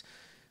 so let's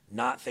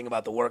not think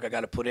about the work I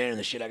got to put in and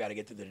the shit I got to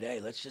get through the day.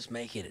 Let's just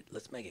make it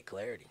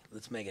clarity.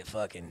 Let's make it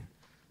promising.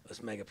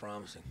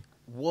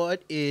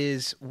 What's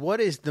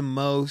the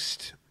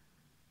most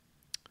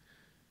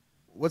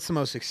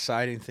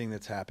exciting thing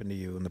that's happened to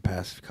you in the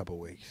past couple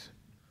weeks?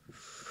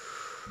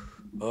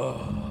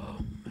 Oh,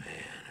 man,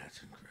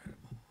 that's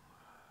incredible.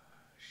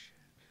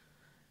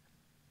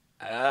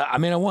 I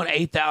mean, I won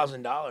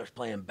 $8,000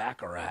 playing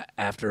Baccarat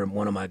after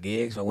one of my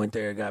gigs. I went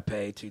there and got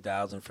paid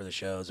 $2,000 for the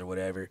shows or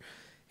whatever.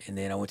 And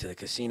then I went to the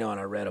casino and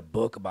I read a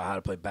book about how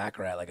to play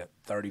Baccarat, like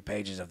 30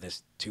 pages of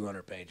this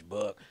 200-page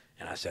book.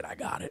 And I said, I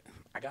got it.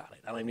 I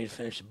don't even need to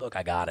finish the book.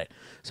 I got it.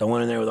 So I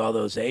went in there with all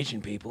those Asian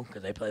people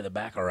because they play the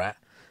Baccarat.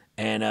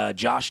 And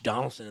Josh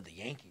Donaldson of the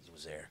Yankees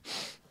was there.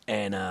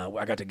 And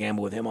I got to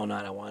gamble with him all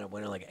night. I wound up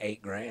winning like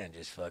 $8,000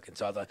 just fucking.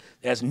 So I thought,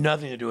 it has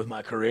nothing to do with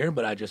my career,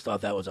 but I just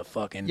thought that was a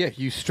fucking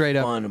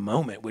fun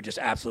moment. We just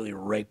absolutely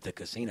raped the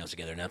casinos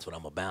together, and that's what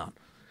I'm about.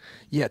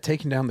 Yeah,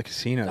 taking down the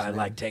casinos. I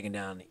like taking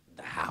down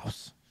the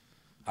house.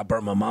 I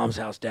burnt my mom's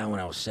house down when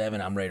I was 7.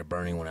 I'm ready to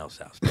burn anyone else's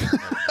house down.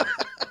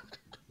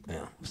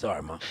 Yeah,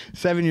 sorry, Mom.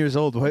 7 years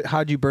old.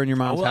 How'd you burn your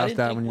mom's house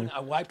down? When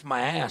I wiped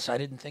my ass, I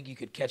didn't think you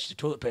could catch the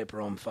toilet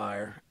paper on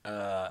fire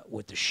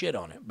with the shit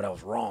on it, but I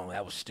was wrong.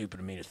 That was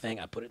stupid of me to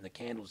think. I put it in the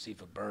candle to see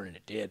if it burned, and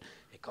it did.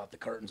 It caught the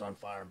curtains on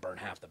fire and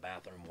burned half the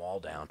bathroom wall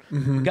down.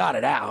 Mm-hmm. We got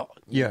it out.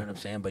 You know what I'm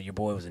saying? But your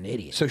boy was an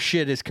idiot. So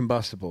shit is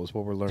combustible is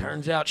what we're learning.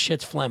 Turns out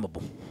shit's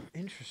flammable.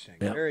 Interesting.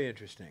 Yep. Very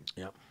interesting.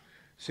 Yep.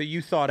 So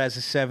you thought as a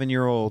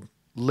 7-year-old,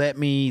 let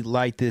me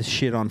light this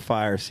shit on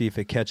fire, see if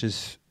it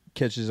catches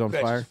on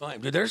fire.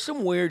 Fine. Dude, there's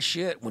some weird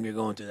shit when you're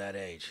going through that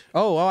age.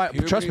 Oh, well,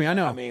 trust me, I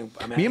know. Me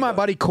and my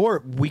buddy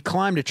Court, we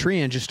climbed a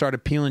tree and just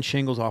started peeling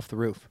shingles off the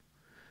roof.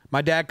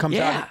 My dad comes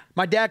out.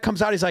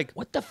 He's like,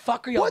 "What the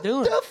fuck are y'all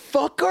doing? What the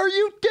fuck are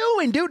you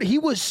doing, dude?" He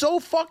was so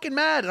fucking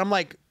mad, and I'm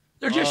like,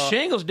 "They're just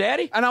shingles,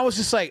 Daddy." And I was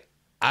just like,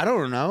 "I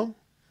don't know."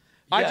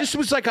 Yeah. I just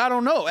was like, I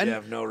don't know.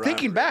 And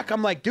thinking back,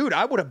 I'm like, dude,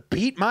 I would have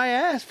beat my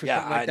ass for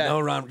something like that. No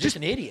rhyme. Just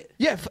an idiot.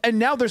 Yeah, and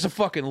now there's a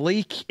fucking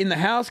leak in the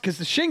house because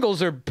the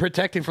shingles are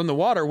protecting from the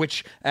water,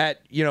 which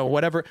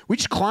whatever. We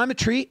just climbed a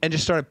tree and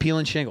just started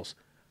peeling shingles.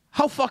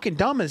 How fucking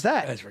dumb is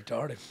that? That's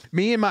retarded.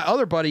 Me and my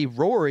other buddy,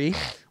 Rory,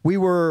 we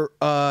were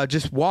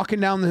just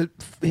walking down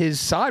his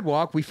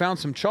sidewalk. We found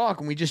some chalk,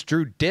 and we just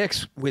drew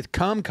dicks with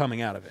cum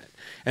coming out of it.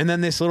 And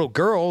then this little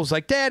girl was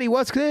like, "Daddy,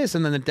 what's this?"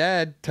 And then the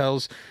dad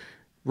tells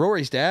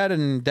Rory's dad,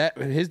 and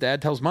his dad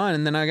tells mine,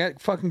 and then I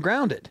got fucking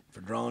grounded.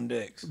 For drawing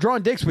dicks.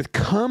 Drawing dicks with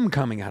cum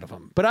coming out of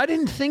them. But I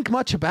didn't think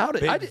much about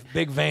it.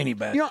 Big veiny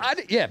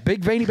bastards.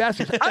 Big veiny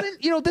bastards.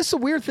 This is a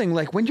weird thing.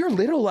 Like, when you're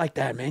little like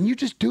that, man, you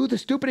just do the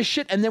stupidest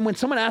shit, and then when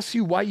someone asks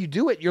you why you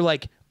do it, you're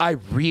like, I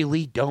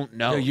really don't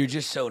know. No, you're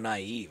just so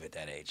naive at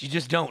that age. You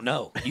just don't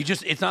know.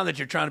 It's not that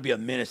you're trying to be a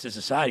menace to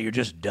society. You're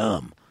just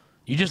dumb.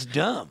 You're just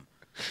dumb.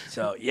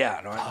 So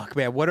yeah, no, fuck,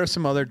 man. What are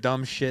some other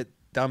dumb shit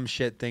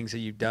things that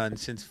you've done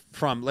since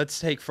let's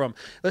take from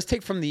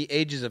the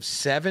ages of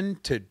 7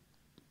 to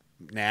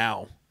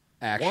now.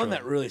 Actually, one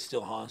that really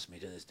still haunts me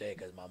to this day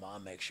because my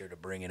mom makes sure to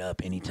bring it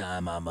up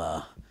anytime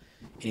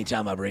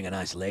I bring a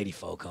nice lady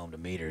folk home to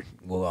meet her.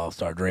 We'll all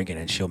start drinking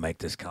and she'll make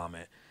this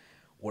comment.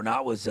 When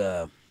I was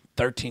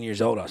 13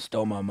 years old, I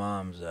stole my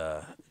mom's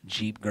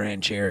Jeep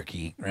Grand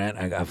Cherokee. Right,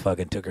 I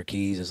fucking took her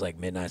keys. It's like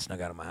midnight,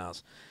 snuck out of my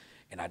house.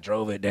 And I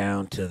drove it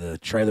down to the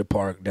trailer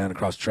park down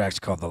across the tracks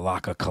called the La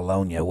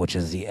Colonia, which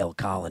is the El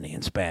Colony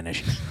in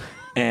Spanish.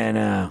 And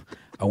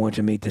I went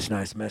to meet this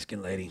nice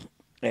Mexican lady.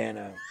 And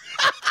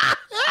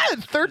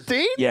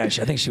 13? Yeah, I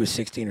think she was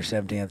 16 or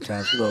 17 at the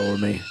time. She was a little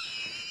older than me.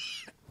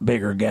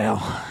 Bigger gal.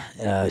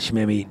 She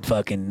made me eat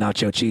fucking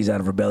nacho cheese out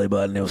of her belly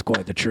button. It was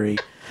quite the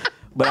treat.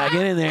 But I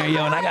get in there,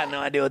 and I got no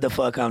idea what the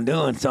fuck I'm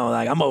doing. So,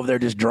 like, I'm over there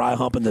just dry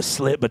humping the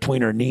slit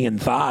between her knee and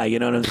thigh, you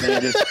know what I'm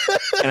saying?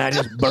 And I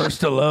just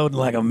burst a load in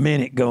like a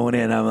minute going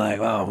in. I'm like,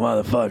 oh,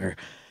 motherfucker.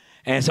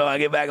 And so I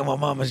get back in my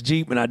mama's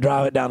Jeep, and I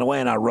drive it down the way,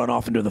 and I run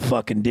off into the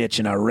fucking ditch,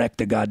 and I wreck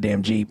the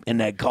goddamn Jeep. And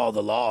they call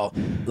the law.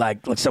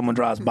 Like someone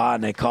drives by,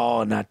 and they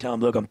call, and I tell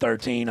them, look, I'm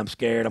 13, I'm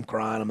scared, I'm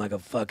crying, I'm like a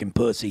fucking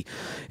pussy.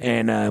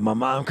 And my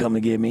mom come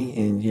to get me,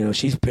 and,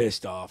 she's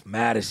pissed off,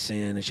 mad as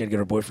sin, and she had to get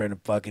her boyfriend to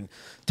fucking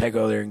take her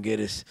over there and get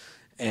us.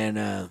 And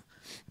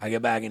I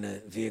get back in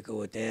the vehicle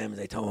with them,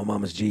 and they told my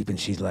mama's Jeep, and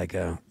she's like,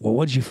 well,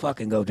 what'd you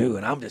fucking go do?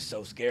 And I'm just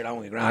so scared.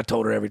 I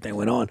told her everything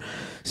went on.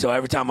 So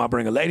every time I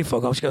bring a lady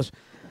folk home, she goes,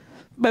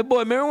 but boy,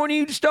 remember when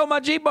you stole my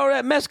Jeep over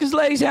at Mexican's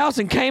lady's house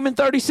and came in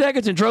 30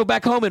 seconds and drove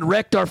back home and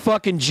wrecked our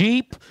fucking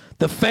Jeep,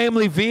 the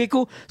family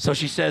vehicle? So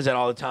she says that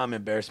all the time,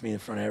 embarrassed me in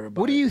front of everybody.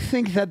 What do you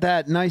think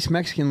that nice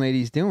Mexican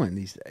lady's doing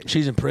these days?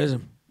 She's in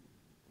prison.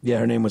 Yeah,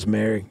 her name was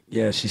Mary.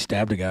 Yeah, she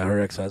stabbed a guy,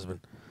 her ex-husband.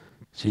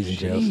 She's in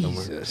jail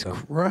somewhere. Jesus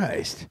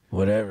Christ.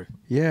 Whatever.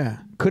 Yeah.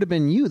 Could have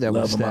been you that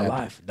was stabbed. Love of my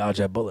life. Dodge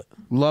that bullet.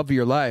 Love of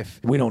your life.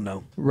 We don't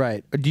know.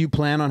 Right. Do you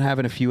plan on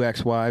having a few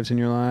ex-wives in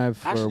your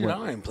life? Actually, I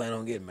don't even plan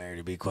on getting married,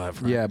 to be quite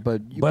frank. Yeah,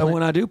 but...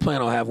 when I do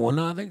plan on having one,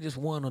 no, I think just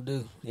one will do.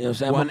 You know what I'm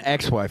saying? One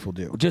ex-wife will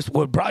do.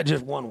 Probably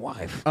just one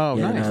wife. Oh,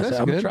 nice. That's good.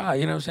 I'm going to try.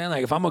 You know what I'm saying?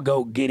 Like, if I'm going to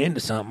go get into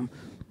something...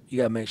 You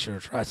got to make sure to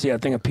try. See, I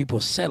think people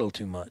settle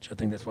too much. I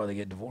think that's why they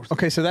get divorced.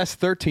 Okay, so that's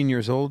 13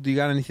 years old. Do you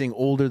got anything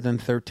older than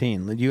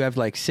 13? Do you have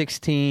like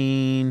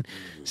 16,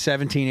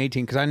 17,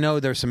 18? Because I know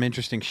there's some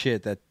interesting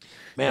shit that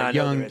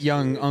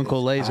young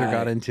Uncle Lazer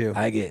got into.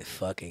 I get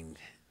fucking...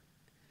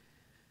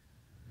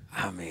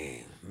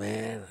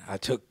 I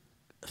took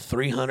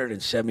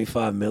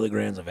 375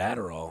 milligrams of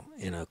Adderall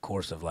in a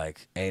course of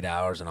like 8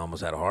 hours and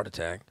almost had a heart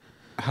attack.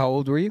 How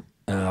old were you?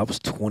 I was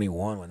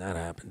 21 when that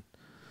happened.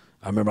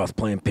 I remember I was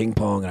playing ping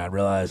pong, and I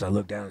realized I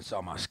looked down and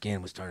saw my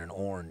skin was turning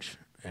orange,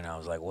 and I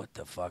was like, what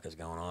the fuck is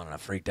going on? And I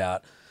freaked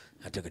out.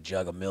 I took a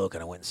jug of milk,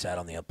 and I went and sat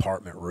on the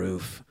apartment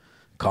roof,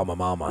 called my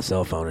mom on my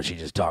cell phone, and she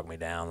just talked me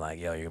down like,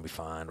 yo, you're going to be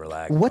fine,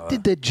 relax. What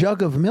did the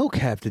jug of milk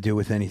have to do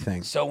with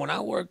anything? So when I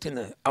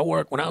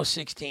was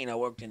 16, I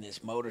worked in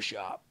this motor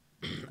shop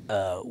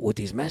with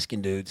these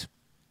Mexican dudes,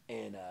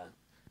 and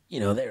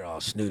they're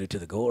all snooted to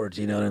the gourds,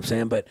 you know what I'm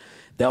saying? But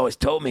they always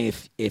told me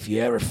if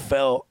you ever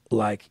felt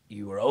like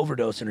you were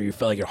overdosing or you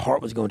felt like your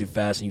heart was going too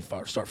fast and you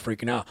start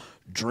freaking out,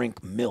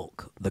 drink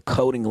milk. The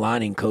coating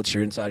lining coats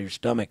your inside of your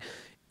stomach.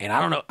 And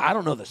I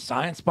don't know the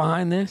science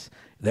behind this.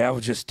 I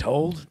was just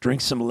told, drink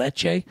some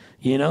leche, and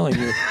you're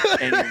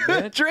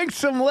good. Drink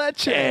some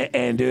leche.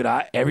 And dude,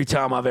 every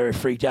time I've ever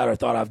freaked out or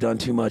thought I've done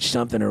too much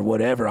something or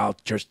whatever, I'll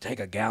just take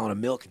a gallon of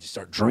milk and just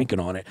start drinking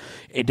on it.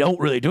 It don't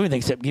really do anything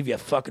except give you a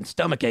fucking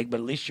stomach ache,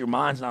 but at least your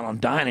mind's not on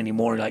dying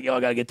anymore. You're like, yo,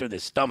 I got to get through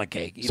this stomach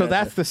ache. So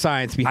that's the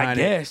science behind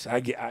it. I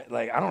guess.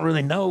 I don't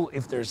really know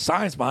if there's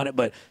science behind it,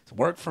 but it's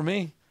worked for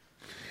me.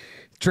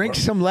 Drink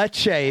some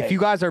leche. If you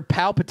guys are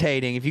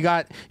palpitating, if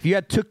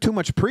you took too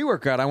much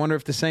pre-workout, I wonder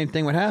if the same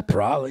thing would happen.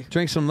 Probably.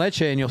 Drink some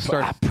leche and you'll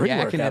start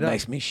pre-workout it up.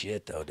 Makes me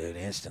shit though, dude.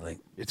 Instantly.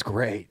 It's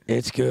great.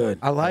 It's good.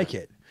 I like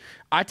it.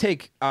 I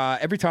take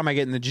every time I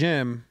get in the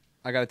gym,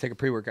 I got to take a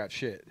pre-workout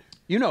shit.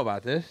 You know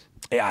about this?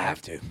 Yeah, I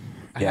have to.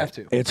 I have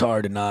to. It's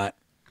hard to not.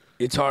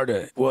 It's hard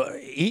to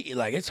eat.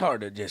 Like it's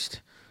hard to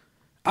just.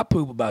 I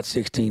poop about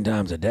 16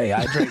 times a day.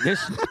 I drink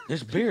this.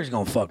 This beer's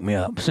gonna fuck me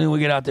up. As soon as we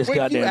get out this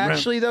goddamn room.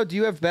 Actually, though, do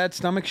you have bad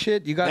stomach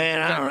shit? You got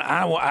man.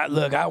 I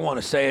want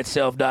to say it's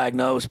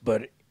self-diagnosed,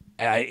 but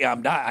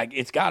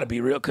it's got to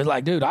be real. Cause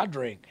like, dude, I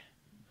drink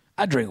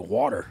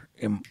water,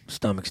 and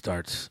stomach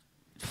starts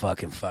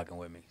fucking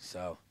with me.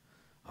 So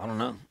I don't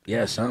know.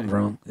 Yeah, something's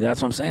wrong.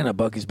 That's what I'm saying. At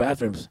Bucky's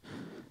bathrooms,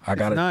 I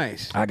got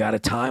a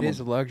time. It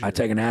is a luxury. I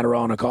take an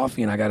Adderall and a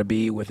coffee, and I got to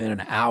be within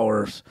an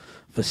hour's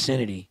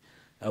vicinity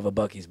of a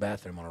Bucky's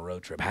bathroom on a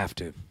road trip. Have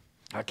to.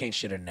 I can't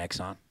shit in an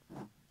Exxon.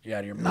 You're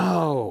out of your mind.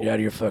 No. You're out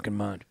of your fucking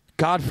mind.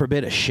 God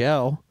forbid a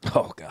Shell.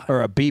 Oh, God.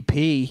 Or a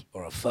BP.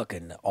 Or a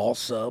fucking All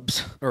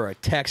Subs. Or a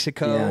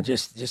Texaco. Yeah,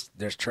 just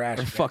there's trash.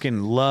 Or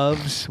fucking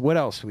Loves. What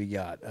else we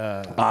got?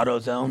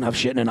 AutoZone. I've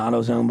shit in an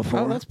AutoZone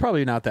before. Oh, that's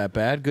probably not that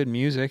bad. Good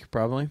music,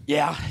 probably.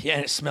 Yeah,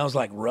 and it smells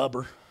like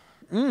rubber.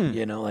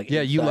 You know, like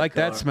yeah, you like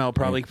car. that smell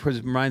probably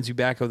because reminds you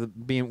back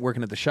of being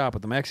working at the shop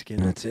with the Mexican.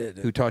 That's it.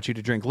 Dude. Who taught you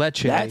to drink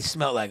leche? That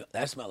smelled like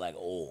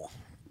oil,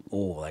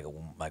 like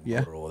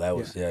motor oil. That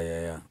was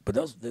yeah. But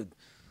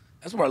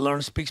that's where I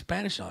learned to speak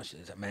Spanish on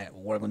shit. Man,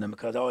 working with them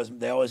because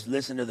they always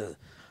listen to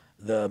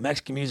the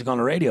Mexican music on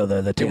the radio. The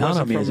it Tejano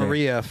wasn't music. from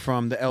Maria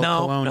from the El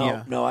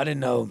Colonia. No, I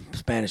didn't know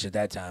Spanish at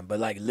that time. But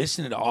like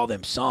listening to all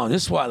them songs,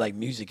 this is why like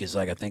music is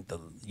like I think the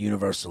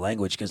universal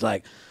language because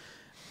like.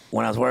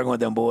 When I was working with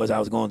them boys, I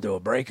was going through a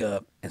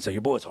breakup, and so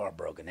your boy's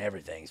heartbroken.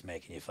 Everything's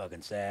making you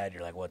fucking sad.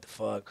 You're like, what the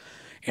fuck?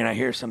 And I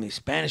hear some of these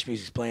Spanish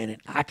music playing,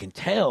 and I can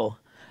tell.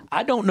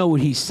 I don't know what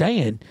he's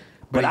saying,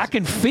 but I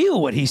can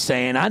feel what he's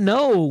saying. I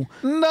know.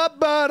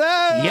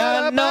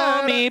 Ya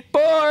no me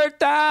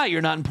importa.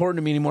 You're not important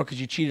to me anymore because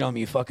you cheated on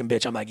me, you fucking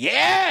bitch. I'm like,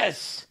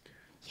 yes.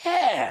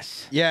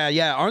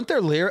 Yeah. Aren't the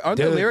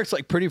lyrics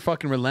like pretty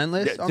fucking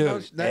relentless?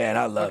 Dude, man,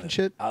 I love it.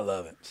 Shit? I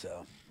love it.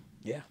 So,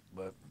 yeah,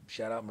 but.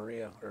 Shout out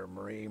Maria or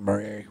Marie,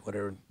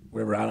 whatever. I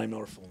don't even know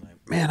her full name.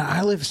 Man,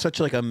 I live such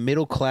like a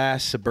middle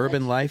class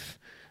suburban life,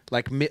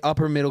 like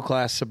upper middle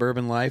class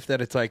suburban life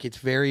that it's like it's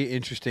very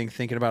interesting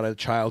thinking about a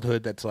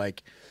childhood that's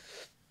like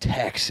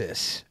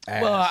Texas.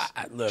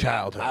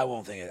 Childhood. I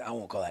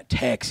won't call that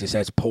Texas.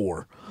 That's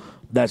poor.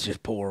 That's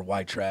just poor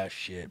white trash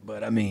shit.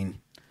 But I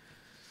mean,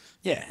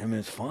 yeah, I mean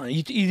it's fun.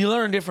 You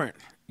learn different.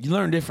 You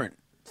learn different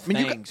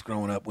things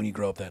growing up when you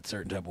grow up that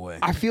certain type of way.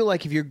 I feel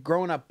like if you're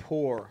growing up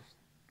poor.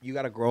 You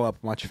got to grow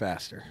up much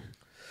faster.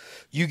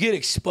 You get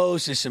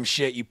exposed to some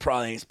shit you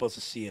probably ain't supposed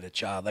to see as a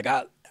child. Like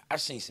I've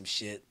seen some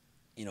shit,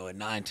 you know, at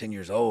 9, 10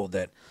 years old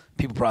that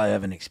people probably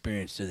haven't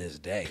experienced to this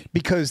day.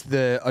 Because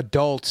the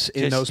adults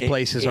in those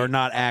places are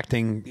not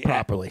acting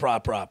properly.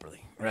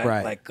 Properly,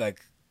 right?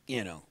 Like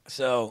you know.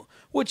 So,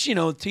 which you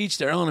know, to each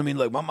their own. I mean,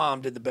 look, my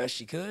mom did the best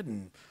she could,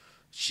 and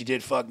she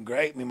did fucking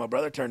great. Me and my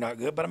brother turned out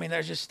good. But I mean,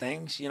 there's just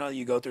things, you know,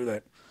 you go through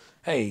that.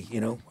 Hey, you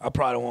know, I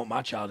probably don't want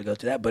my child to go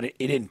through that, but it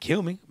didn't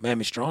kill me. It made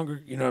me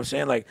stronger. You know what I'm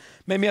saying? Like,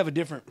 made me have a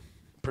different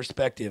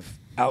perspective,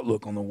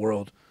 outlook on the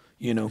world,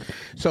 you know?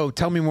 So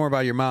tell me more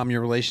about your mom, your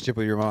relationship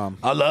with your mom.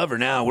 I love her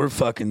now.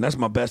 That's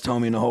my best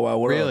homie in the whole wide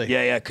world. Really?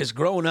 Yeah, because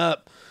growing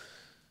up,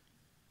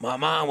 my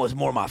mom was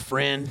more my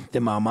friend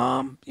than my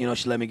mom. You know,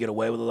 she let me get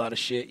away with a lot of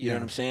shit, you know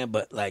what I'm saying?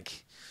 But,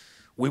 like,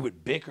 we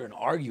would bicker and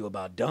argue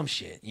about dumb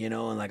shit, you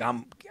know? And, like,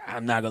 I'm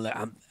not going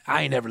to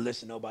I ain't never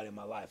listened to nobody in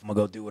my life. I'm going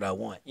to go do what I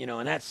want, you know?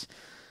 And that's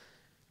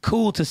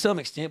cool to some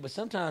extent, but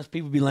sometimes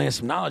people be laying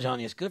some knowledge on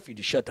you. It's good for you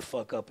to shut the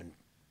fuck up and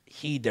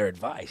heed their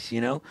advice, you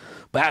know?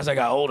 But as I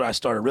got older, I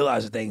started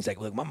realizing things like,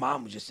 look, my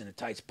mom was just in a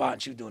tight spot,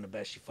 and she was doing the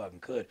best she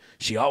fucking could.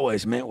 She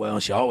always meant well,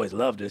 and she always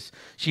loved us.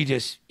 She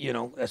just, you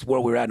know, that's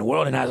where we were at in the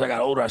world. And as I got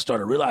older, I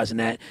started realizing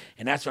that,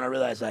 and that's when I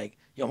realized, like,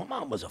 yo, my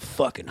mom was a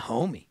fucking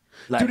homie.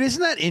 Like, dude,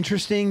 isn't that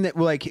interesting that,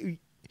 like...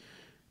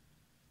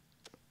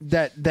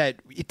 That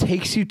it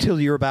takes you till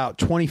you're about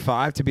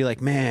 25 to be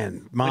like,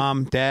 man,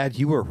 mom, dad,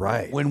 you were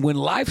right. When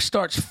life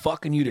starts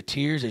fucking you to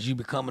tears as you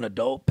become an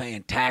adult,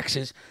 paying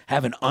taxes,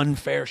 having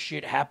unfair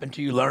shit happen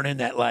to you, learning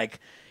that, like,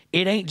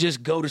 it ain't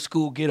just go to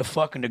school, get a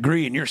fucking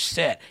degree, and you're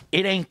set.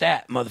 It ain't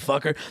that,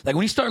 motherfucker. Like,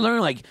 when you start learning,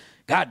 like,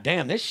 God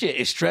damn, this shit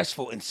is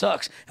stressful and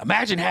sucks.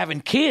 Imagine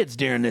having kids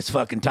during this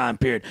fucking time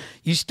period.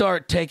 You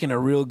start taking a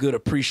real good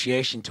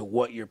appreciation to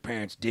what your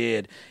parents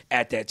did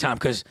at that time.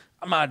 Because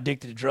I'm not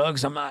addicted to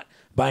drugs. I'm not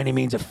by any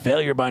means a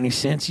failure by any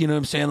sense. You know what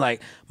I'm saying?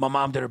 Like, my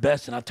mom did her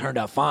best and I turned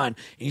out fine.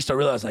 And you start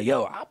realizing, like,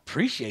 yo, I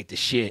appreciate the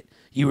shit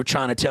you were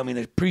trying to tell me,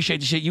 and appreciate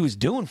the shit you was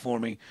doing for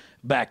me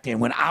back then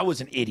when I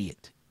was an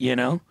idiot, you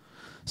know?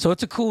 So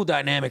it's a cool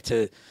dynamic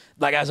to,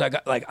 like, as I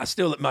got, like,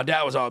 me and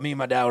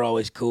my dad were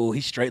always cool.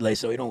 He's straight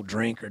laced, so he don't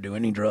drink or do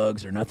any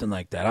drugs or nothing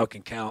like that. I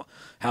can count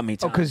how many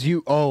times.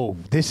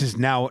 This is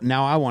now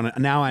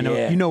I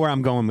know, you know where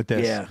I'm going with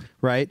this. Yeah.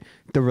 Right?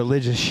 The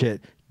religious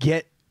shit.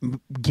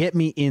 Get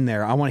me in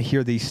there. I want to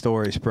hear these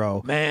stories,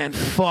 bro. Man.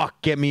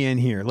 Fuck, get me in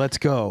here. Let's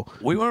go.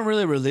 We weren't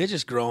really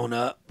religious growing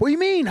up. What do you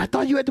mean? I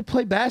thought you had to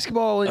play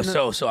basketball.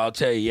 So I'll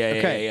tell you,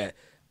 yeah.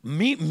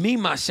 Me,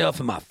 myself,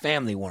 and my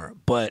family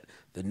weren't, but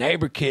the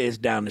neighbor kids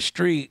down the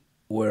street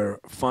were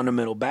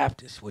fundamental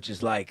Baptists, which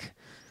is like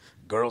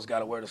girls got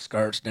to wear the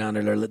skirts down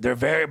there. They're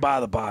very by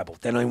the Bible.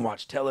 They don't even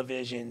watch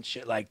television,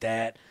 shit like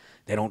that.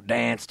 They don't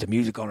dance to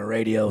music on the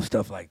radio,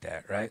 stuff like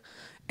that, right?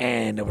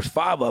 And there was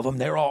 5 of them.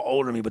 They were all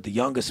older than me, but the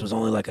youngest was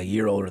only like a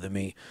year older than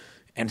me.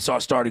 And so I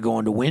started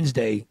going to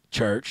Wednesday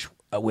church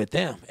with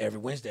them. Every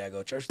Wednesday I go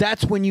to church.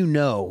 That's when you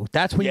know.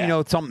 That's when you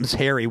know something's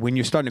hairy, when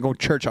you're starting to go to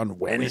church on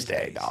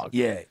Wednesday, dog.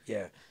 Yeah.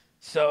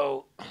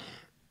 So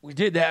we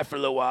did that for a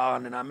little while,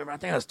 and then I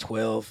think I was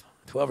 12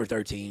 or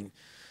 13.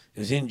 It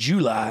was in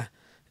July.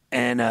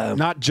 And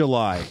not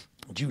July.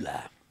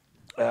 July.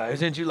 It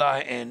was in July,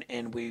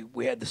 and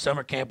we had the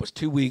summer camp. It was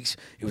 2 weeks.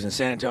 It was in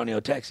San Antonio,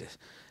 Texas.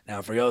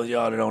 Now, for those of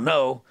y'all that don't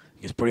know,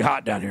 it's pretty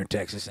hot down here in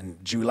Texas,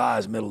 and July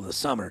is middle of the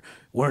summer.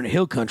 We're in the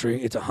hill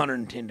country. It's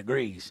 110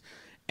 degrees.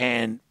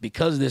 And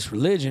because of this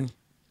religion,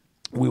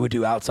 we would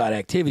do outside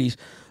activities,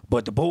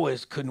 but the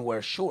boys couldn't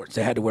wear shorts.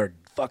 They had to wear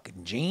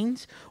fucking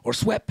jeans or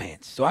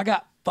sweatpants. So I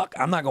got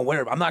I'm not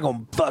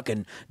going to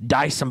fucking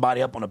dice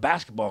somebody up on a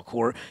basketball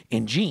court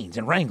in jeans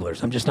and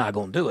Wranglers. I'm just not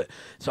going to do it.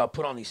 So I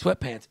put on these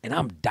sweatpants, and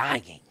I'm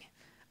dying.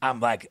 I'm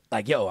like,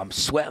 yo, I'm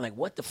sweating. Like,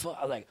 what the fuck?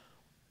 I'm like,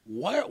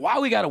 why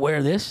we got to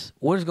wear this?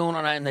 What is going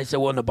on? And they said,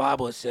 well, in the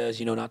Bible it says,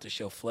 not to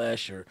show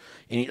flesh or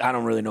I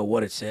don't really know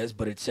what it says,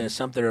 but it says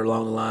something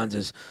along the lines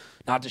is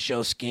not to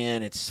show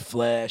skin, it's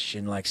flesh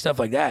and like stuff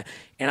like that.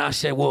 And I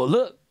said, well,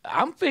 look,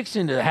 I'm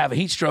fixing to have a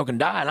heat stroke and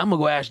die, and I'm going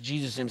to go ask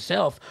Jesus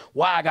himself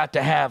why I got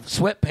to have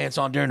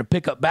sweatpants on during the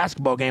pickup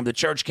basketball game, the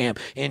church camp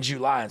in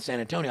July in San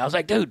Antonio. I was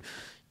like, dude,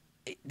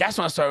 that's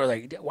when I started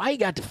like, why you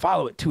got to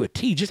follow it to a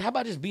T? How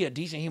about just be a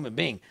decent human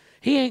being?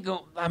 He ain't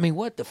going to,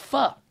 what the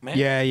fuck, man?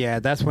 Yeah,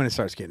 that's when it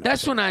starts getting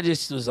That's when I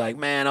just was like,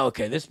 man,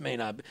 okay, this may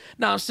not be.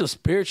 Now, I'm still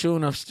spiritual,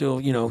 and I'm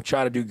still,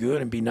 try to do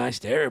good and be nice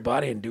to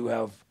everybody and do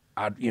how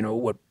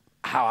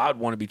I'd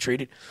want to be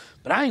treated.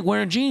 But I ain't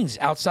wearing jeans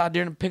outside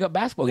during the pickup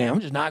basketball game.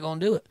 I'm just not going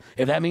to do it.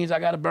 If that means I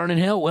got to burn in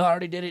hell, well, I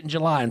already did it in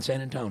July in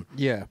San Antonio.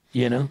 Yeah.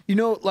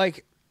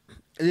 Like,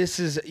 this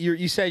is,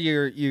 you said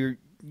you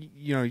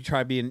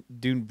try to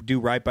do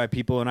right by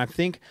people, and I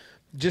think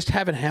just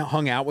having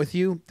hung out with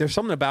you, there's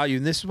something about you,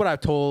 and this is what I've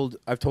told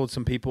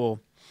some people.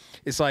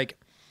 It's like,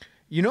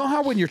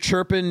 how when you're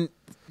chirping,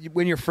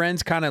 when your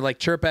friends kind of like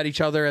chirp at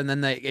each other, and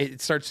then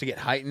it starts to get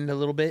heightened a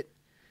little bit,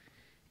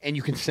 and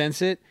you can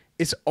sense it.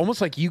 It's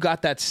almost like you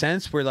got that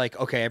sense where like,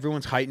 okay,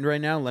 everyone's heightened right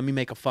now. Let me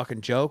make a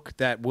fucking joke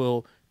that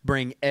will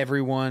bring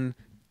everyone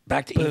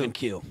back to even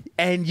keel.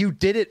 And you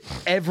did it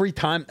every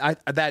time.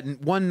 That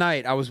one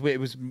night, it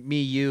was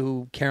me,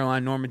 you,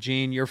 Caroline, Norma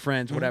Jean, your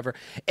friends, whatever.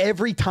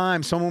 Every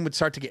time someone would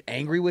start to get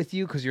angry with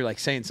you because you're like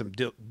saying some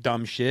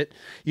dumb shit,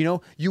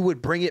 you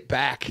would bring it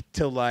back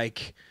to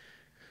like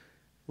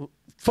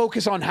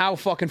focus on how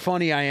fucking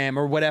funny I am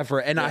or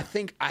whatever. And yeah. I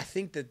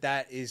think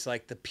that is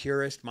like the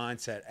purest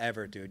mindset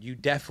ever, dude. You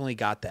definitely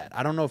got that.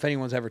 I don't know if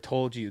anyone's ever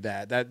told you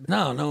that.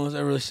 No one's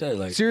ever really said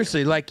like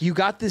seriously, like you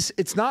got this.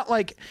 It's not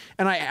like,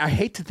 and I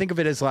hate to think of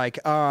it as like,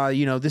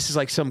 this is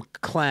like some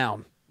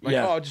clown. Like,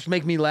 oh, just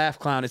make me laugh,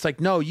 clown. It's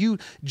like, no, you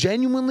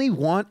genuinely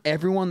want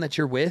everyone that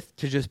you're with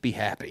to just be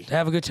happy. To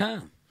have a good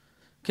time.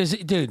 Because,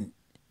 dude,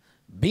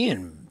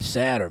 being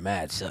sad or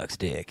mad sucks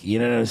dick. You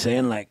know what I'm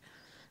saying? Like,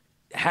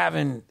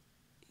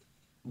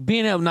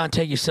 being able to not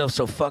take yourself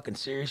so fucking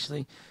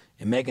seriously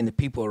and making the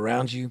people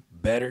around you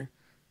better,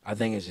 I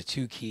think is the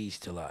two keys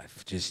to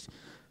life. Just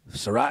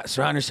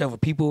surround yourself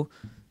with people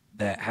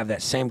that have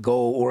that same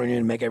goal oriented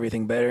and make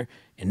everything better,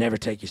 and never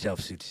take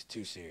yourself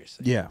too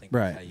seriously. Yeah,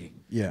 right.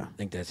 I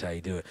think that's how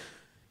you do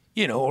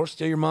it. Or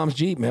steal your mom's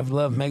Jeep, make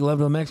love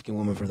to a Mexican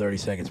woman for 30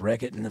 seconds,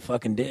 wreck it in the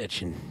fucking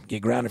ditch, and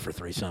get grounded for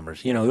 3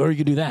 summers. Or you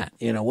could do that.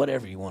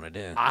 Whatever you want to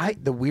do.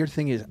 The weird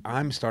thing is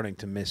I'm starting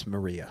to miss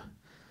Maria.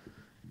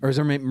 Or is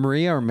there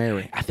Maria or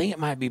Mary? I think it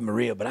might be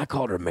Maria, but I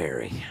called her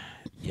Mary.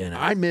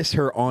 I miss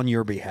her on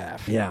your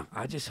behalf. Yeah,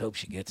 I just hope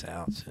she gets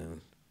out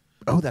soon.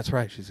 Oh, that's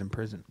right. She's in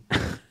prison.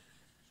 Would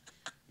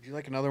you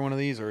like another one of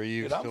these, or are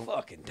you Dude, I'm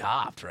fucking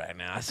topped right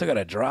now. I still got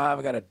to drive.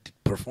 I got to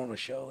perform a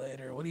show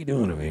later. What are you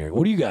doing over here?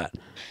 What do you got?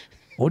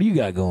 What do you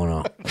got going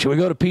on? Should we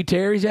go to Pete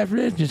Terry's after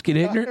this? Just get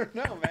ignorant?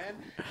 No, man.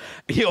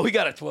 We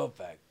got a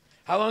 12-pack.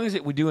 How long is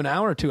it? We do an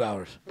hour or 2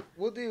 hours?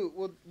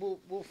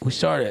 We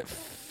start at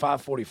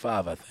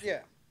 5:45, I think. Yeah.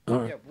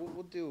 Right. Yeah,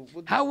 we'll do.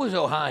 How was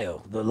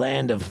Ohio, the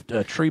land of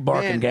tree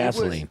bark and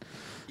gasoline?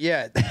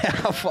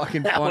 How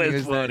fucking funny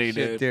was funny,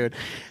 that shit, dude.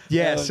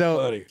 Yeah,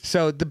 funny.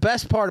 So the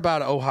best part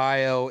about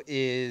Ohio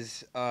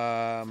is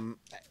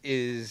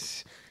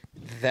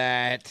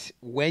that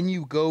when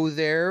you go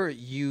there,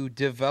 you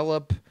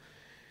develop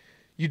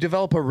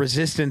a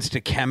resistance to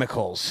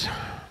chemicals.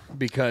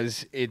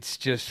 Because it's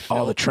just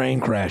all the train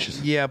crashes.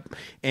 Yep,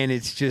 and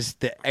it's just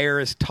the air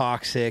is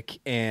toxic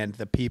and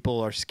the people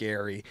are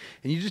scary,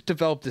 and you just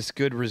develop this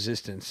good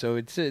resistance. So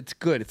it's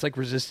good. It's like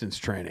resistance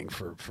training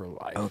for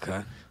life.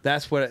 Okay,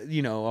 that's what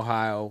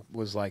Ohio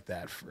was like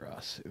that for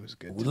us. It was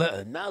good.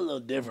 Not a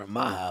little different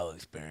my Ohio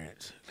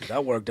experience because I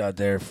worked out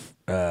there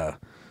for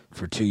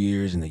 2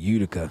 years in the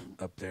Utica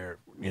up there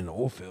in the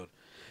oil field,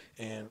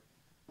 and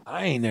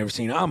I ain't never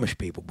seen Amish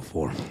people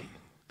before.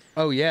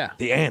 Oh yeah,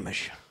 the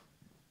Amish.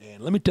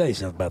 And let me tell you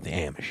something about the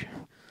Amish.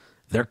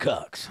 They're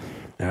cucks,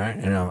 all right?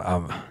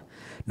 And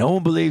no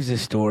one believes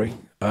this story,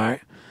 all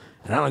right?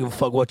 And I don't give a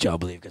fuck what y'all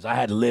believe because I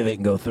had to live it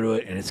and go through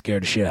it, and it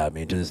scared the shit out of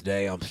me. And to this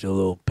day, I'm still a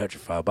little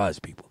petrified by these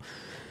people.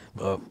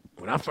 But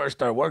when I first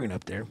started working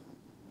up there,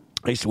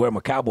 I used to wear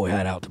my cowboy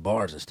hat out to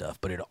bars and stuff,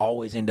 but it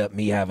always ended up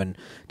me having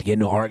to get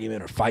into an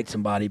argument or fight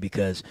somebody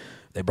because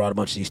they brought a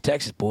bunch of these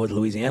Texas boys,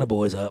 Louisiana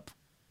boys up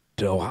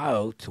to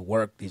Ohio to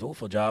work these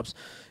oilfield jobs.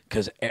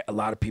 Because a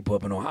lot of people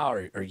up in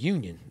Ohio are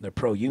union. They're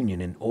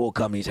pro-union, and oil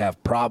companies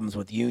have problems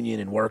with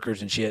union and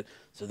workers and shit,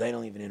 so they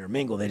don't even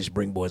intermingle. They just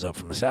bring boys up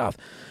from the South.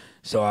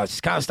 So I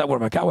just kind of stopped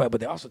wearing my cowboy hat, but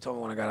they also told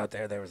me when I got out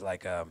there, they was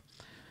like,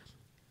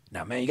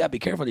 now, man, you got to be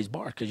careful of these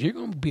bars because you're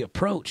going to be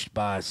approached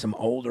by some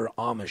older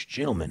Amish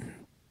gentlemen.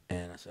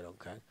 And I said,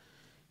 okay.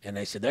 And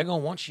they said they're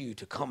going to want you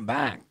to come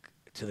back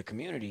to the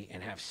community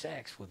and have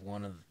sex with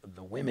one of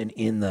the women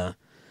in the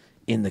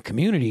in the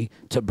community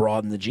to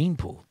broaden the gene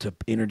pool, to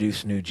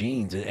introduce new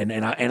genes. And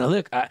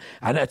look,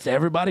 that's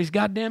everybody's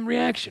goddamn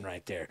reaction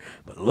right there.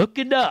 But look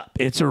it up.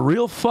 It's a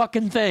real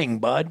fucking thing,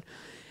 bud.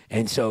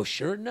 And so,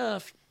 sure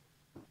enough,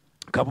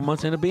 a couple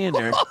months into being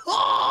there,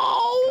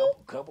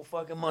 couple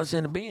fucking months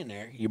into being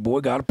there, your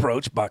boy got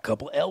approached by a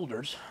couple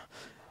elders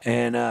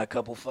and a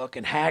couple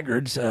fucking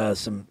Hagrids,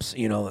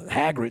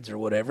 Hagrids or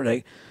whatever.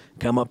 They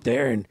come up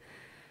there and,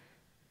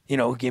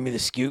 give me the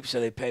scoop.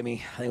 So they pay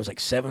me, I think it was like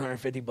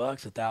 $750,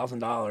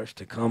 $1,000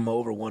 to come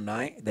over one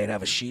night. They'd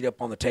have a sheet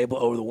up on the table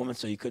over the woman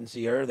so you couldn't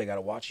see her. They got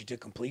to watch you to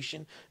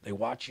completion. They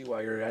watch you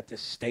while you're at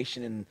this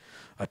station in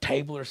a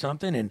table or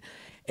something.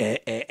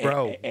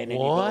 Bro, and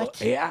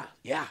what? Yeah.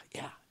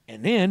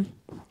 And then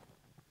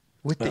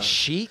with the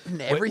sheet and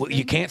everything?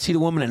 You can't see the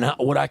woman, and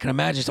what I can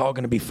imagine is all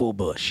going to be full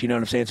bush. You know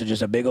what I'm saying? So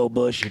just a big old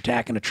bush. You're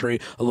tacking a tree,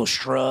 a little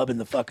shrub in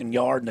the fucking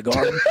yard in the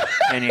garden,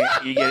 and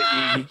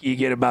you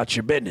get about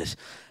your business.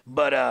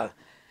 But I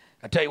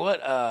tell you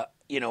what,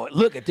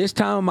 look, at this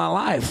time of my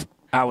life,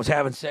 I was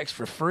having sex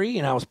for free,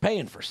 and I was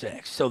paying for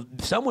sex. So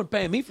someone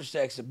paying me for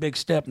sex is a big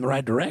step in the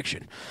right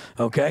direction,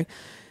 okay?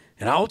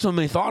 And I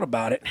ultimately thought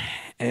about it,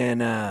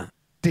 and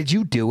did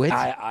you do it?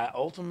 I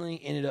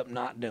ultimately ended up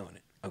not doing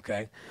it.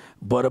 Okay,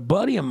 but a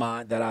buddy of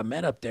mine that I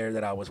met up there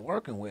that I was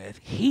working with,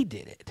 he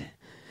did it.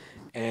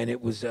 And it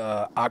was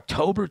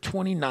October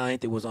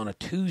 29th. It was on a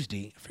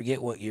Tuesday. I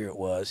forget what year it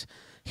was.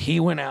 He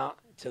went out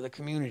to the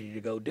community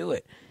to go do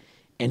it.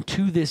 And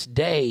to this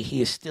day,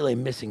 he is still a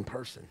missing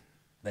person.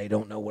 They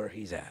don't know where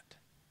he's at.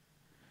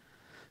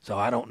 So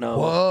I don't know.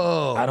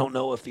 Whoa. I don't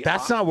know if the...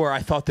 That's not where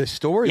I thought this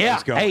story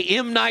was going. Hey,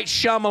 M. Night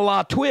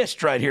Shyamalan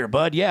twist right here,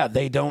 bud. Yeah,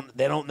 they don't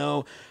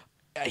know...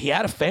 He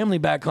had a family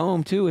back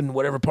home, too, in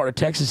whatever part of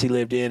Texas he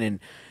lived in, and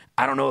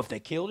I don't know if they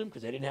killed him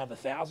because they didn't have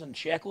 1,000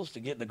 shekels to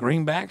get the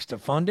greenbacks to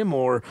fund him,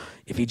 or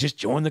if he just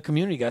joined the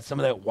community, got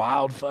some of that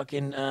wild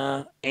fucking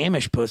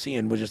Amish pussy,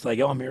 and was just like,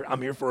 yo,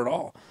 I'm here for it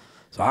all.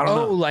 So I don't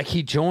know. Oh, like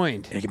he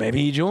joined.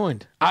 Maybe he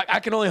joined. I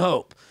can only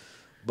hope.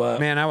 But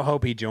man, I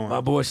hope he joined.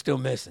 My boy's still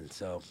missing,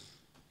 so,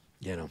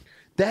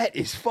 That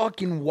is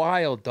fucking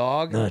wild,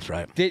 dog. No, that's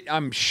right.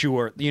 I'm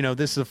sure.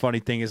 This is the funny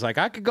thing is like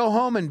I could go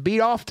home and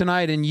beat off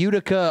tonight in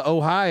Utica,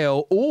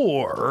 Ohio,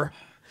 or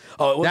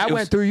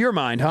went through your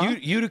mind, huh?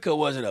 Utica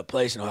wasn't a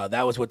place in Ohio.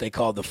 That was what they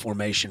called the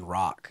Formation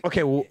Rock.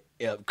 Okay, well,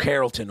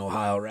 Carrollton,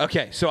 Ohio, right?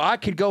 Okay, so I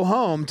could go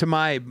home to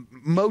my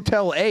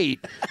Motel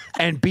 8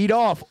 and beat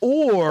off,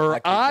 or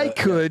I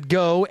could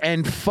go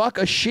and fuck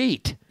a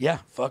sheet. Yeah,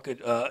 fuck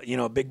it.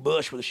 A big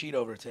bush with a sheet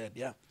over its head.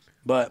 Yeah,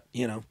 but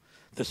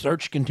the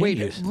search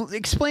continues. Wait,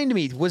 explain to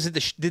me. Was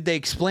it did they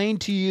explain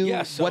to you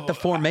what the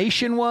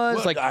formation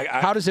was? Look,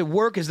 how does it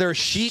work? Is there a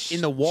sheet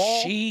in the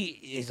wall? She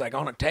is like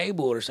on a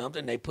table or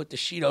something. They put the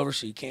sheet over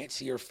so you can't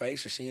see her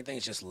face or see anything.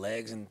 It's just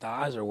legs and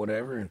thighs or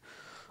whatever. And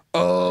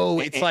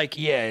it's like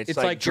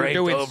you're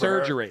doing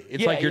surgery.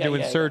 It's like you're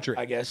doing surgery.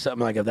 I guess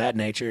something like of that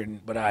nature.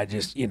 But I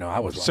just I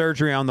was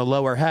surgery on the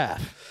lower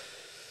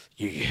half.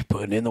 You're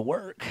putting in the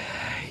work,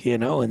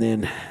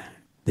 and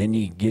then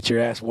you get your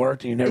ass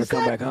worked and you never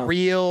come back home.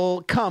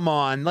 Real? Come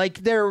on. Like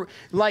they're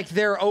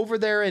over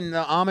there in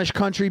the Amish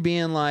country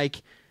being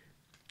like,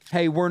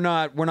 hey, we're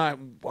not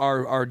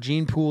our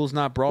gene pool's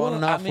not broad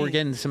enough. We're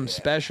getting some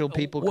special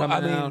people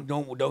coming out.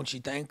 Don't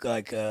you think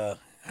like I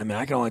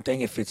can only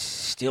think if it's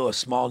still a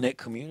small knit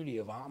community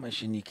of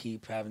Amish and you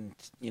keep having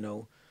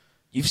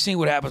you've seen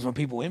what happens when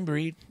people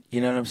inbreed.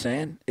 You know what I'm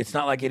saying? It's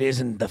not like it is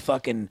in the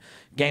fucking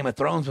Game of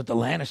Thrones with the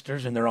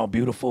Lannisters and they're all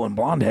beautiful and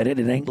blonde headed.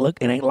 It ain't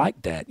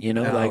like that.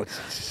 No,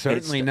 it's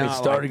certainly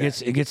not.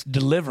 It gets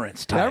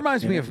deliverance type. That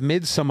reminds me of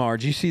Midsommar.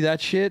 Did you see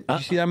that shit? Did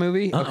you see that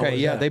movie? Okay,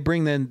 yeah. They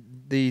bring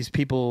these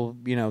people,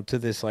 to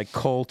this like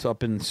cult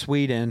up in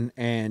Sweden,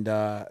 and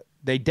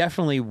they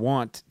definitely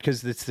want,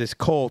 because it's this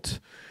cult.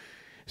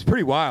 It's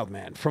pretty wild,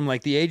 man. From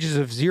like the ages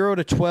of 0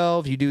 to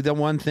 12, you do the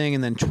one thing,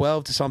 and then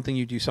 12 to something,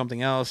 you do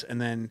something else, and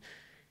then,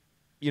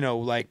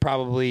 like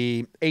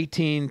probably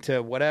 18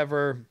 to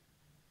whatever,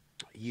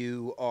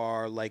 you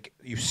are like,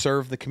 you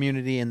serve the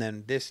community, and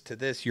then this to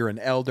this, you're an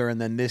elder,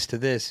 and then this to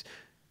this,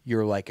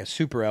 you're like a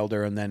super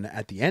elder, and then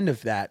at the end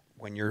of that,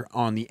 when you're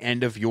on the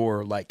end of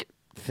your like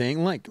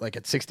thing, like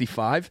at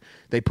 65,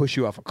 they push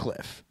you off a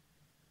cliff.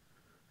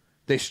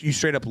 You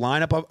straight up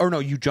line up,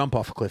 you jump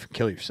off a cliff and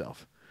kill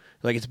yourself.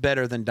 Like, it's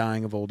better than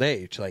dying of old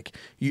age. Like,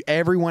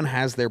 everyone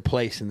has their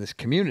place in this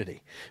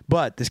community.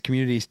 But this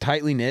community is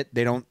tightly knit.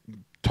 They don't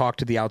talk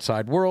to the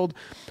outside world.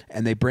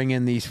 And they bring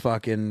in these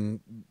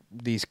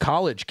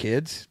college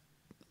kids.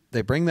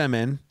 They bring them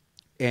in,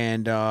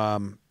 and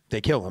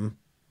they kill them.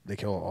 They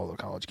kill all the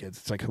college kids.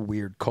 It's like a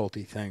weird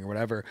culty thing or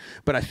whatever.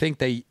 But I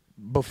think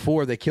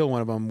before they kill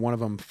one of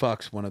them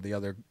fucks one of the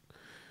other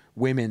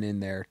women in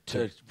there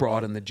to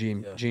broaden the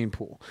gene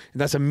pool.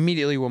 And that's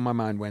immediately what my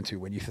mind went to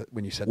when you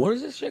said what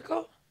is this shit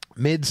called?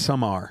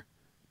 Midsommar.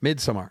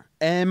 Midsommar.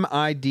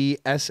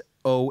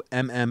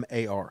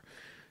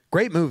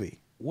 Great movie.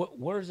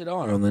 Where is it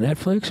on the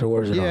Netflix, or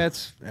where is it on? Yeah,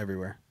 it's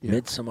everywhere. Yeah.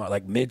 Midsommar,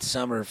 like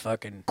Midsummer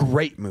fucking...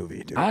 Great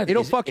movie, dude.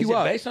 It'll fuck you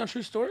up. Is it based on a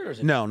true story, or is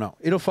it... No.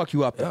 It'll fuck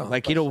you up, though.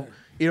 Like, it'll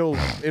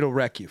it'll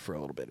wreck you for a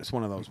little bit. It's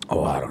one of those.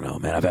 Oh, I don't know,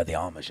 man. I've had the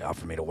Amish out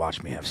for me to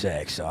watch me have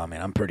sex, so I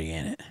mean, I'm pretty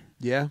in it.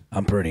 Yeah,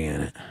 I'm pretty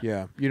in it.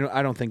 Yeah,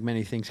 I don't think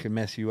many things can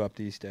mess you up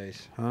these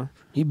days, huh?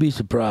 You'd be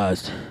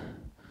surprised.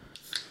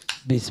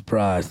 Be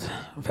surprised.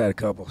 I've had a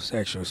couple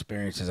sexual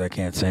experiences I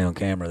can't say on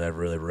camera that have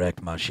really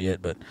wrecked my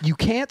shit, but you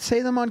can't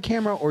say them on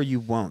camera, or you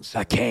won't say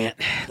I can't.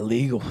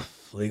 Legal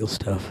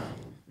stuff.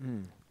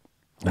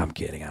 I'm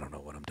kidding. I don't know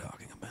what I'm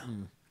talking about.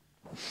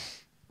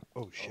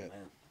 Oh shit.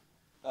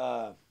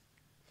 Oh, man.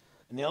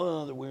 And the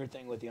only other weird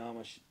thing with the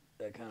Amish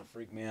that kind of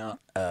freaked me out,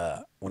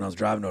 when I was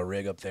driving to a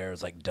rig up there, it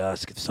was like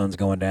dusk, the sun's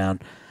going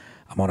down.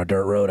 I'm on a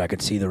dirt road. I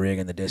could see the rig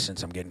in the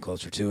distance. I'm getting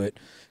closer to it.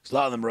 A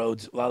lot of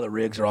the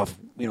rigs are off,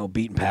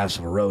 beaten paths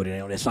of a road.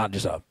 And it's not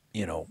just a,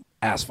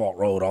 asphalt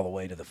road all the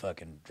way to the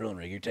fucking drilling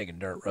rig. You're taking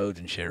dirt roads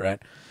and shit,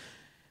 right?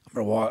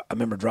 I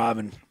remember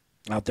driving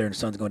out there and the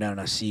sun's going down,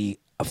 and I see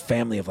a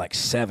family of like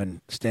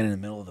 7 standing in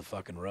the middle of the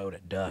fucking road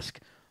at dusk,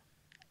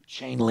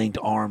 chain-linked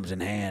arms in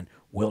hand,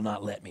 will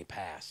not let me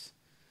pass.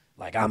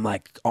 Like, I'm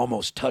like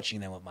almost touching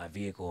them with my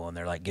vehicle, and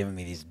they're like giving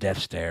me these death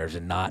stares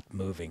and not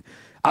moving.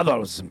 I thought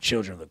it was some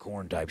Children of the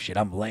Corn type shit.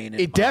 I'm laying in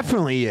it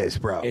definitely is,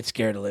 bro. It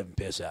scared the living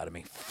piss out of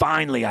me.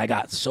 Finally, I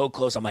got so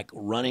close, I'm like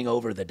running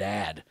over the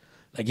dad.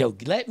 Like, yo,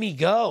 let me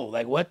go.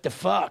 Like, what the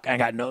fuck? I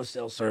got no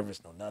cell service,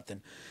 no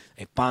nothing.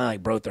 They finally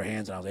broke their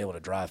hands, and I was able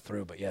to drive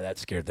through. But, yeah, that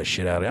scared the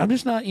shit out of me. I'm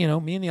just not, me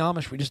and the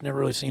Amish, we just never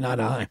really seen eye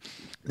to eye.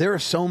 There are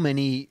so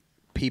many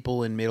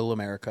people in middle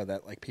America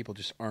that, like, people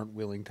just aren't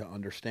willing to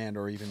understand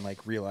or even,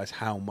 like, realize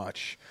how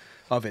much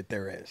of it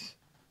there is.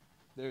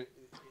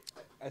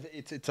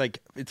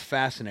 It's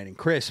fascinating.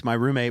 Chris, my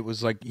roommate,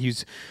 was like,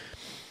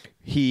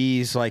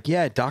 he's like,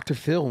 yeah, Dr.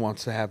 Phil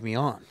wants to have me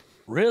on.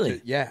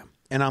 Really? Yeah.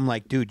 And I'm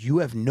like, dude, you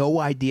have no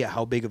idea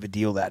how big of a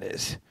deal that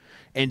is.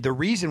 And the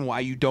reason why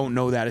you don't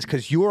know that is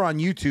because you're on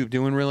YouTube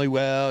doing really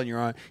well, and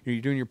you're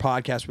doing your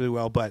podcast really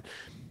well. But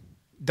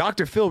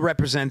Dr. Phil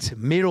represents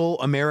middle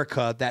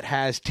America that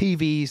has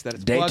TVs, that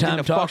is plugged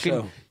into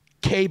fucking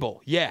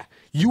cable. Yeah.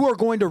 You are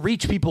going to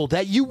reach people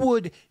that you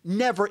would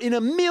never in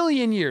a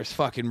million years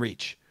fucking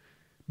reach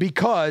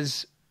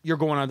because you're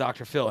going on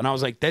Dr. Phil. And I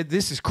was like,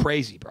 this is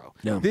crazy, bro.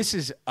 Yeah. This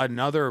is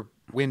another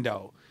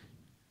window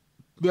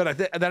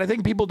that I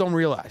think people don't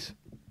realize.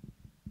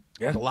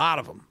 Yeah. A lot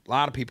of them. A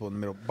lot of people in the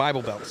middle.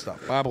 Bible Belt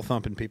stuff. Bible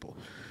thumping people,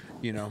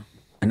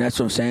 And that's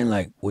what I'm saying,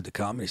 like, with the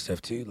comedy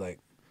stuff, too. Like,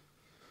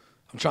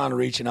 I'm trying to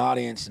reach an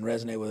audience and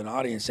resonate with an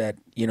audience that,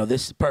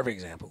 this is a perfect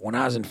example. When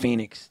I was in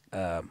Phoenix,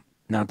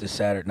 not this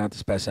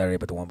past Saturday,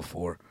 but the one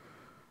before,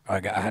 I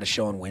had a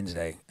show on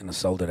Wednesday, and I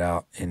sold it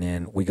out. And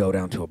then we go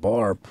down to a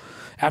bar.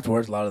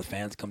 Afterwards, a lot of the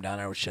fans come down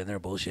there, we're sitting there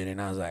bullshitting. And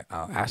I was like,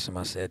 I asked them,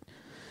 I said,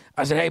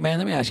 hey, man,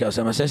 let me ask y'all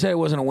something. I said, say it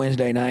wasn't a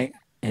Wednesday night,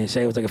 and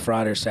say it was like a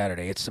Friday or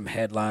Saturday. It's some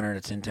headliner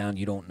that's in town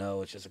you don't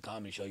know. It's just a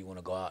comedy show. You want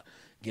to go out,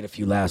 get a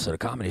few laughs at a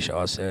comedy show.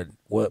 I said,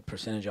 what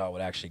percentage of y'all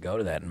would actually go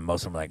to that? And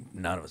most of them were like,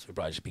 none of us. We'd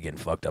probably just be getting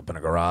fucked up in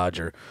a garage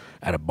or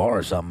at a bar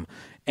or something.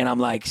 And I'm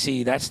like,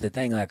 see, that's the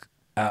thing. Like,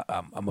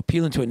 I'm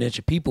appealing to a niche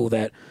of people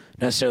that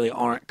necessarily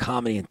aren't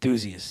comedy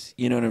enthusiasts.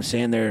 You know what I'm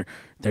saying? They're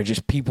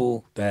just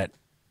people that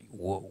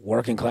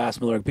working class,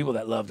 people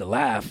that love to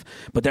laugh,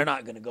 but they're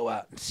not going to go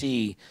out and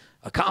see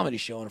a comedy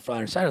show on a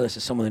Friday or Saturday. This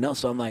is someone else.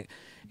 So I'm like,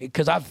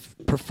 because I've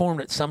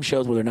performed at some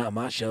shows where they're not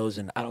my shows,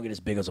 and I don't get as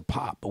big as a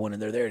pop. But when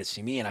they're there to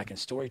see me and I can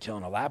storytell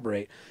and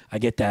elaborate, I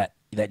get that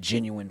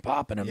genuine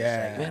pop. And I'm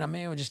just like,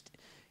 man, just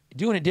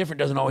doing it different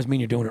doesn't always mean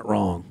you're doing it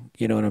wrong.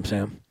 You know what I'm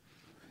saying?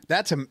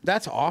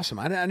 That's awesome.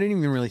 I didn't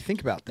even really think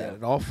about that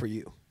at all for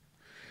you.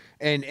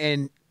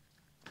 And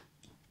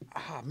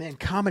man,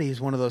 comedy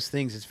is one of those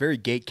things. It's very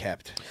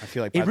gate-kept, I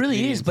feel like. It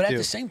really is, but at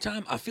the same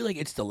time, I feel like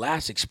it's the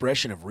last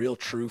expression of real,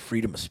 true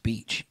freedom of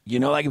speech.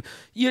 Like,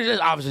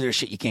 obviously there's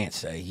shit you can't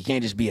say. You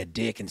can't just be a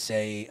dick and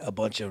say a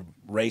bunch of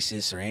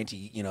racist or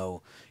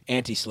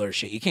anti-slur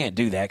shit. You can't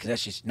do that because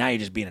that's just, now you're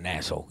just being an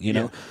asshole,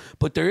 know?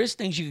 But there is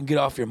things you can get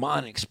off your mind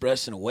and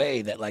express in a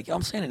way that, like,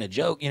 I'm saying in a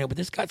joke, but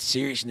this got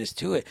seriousness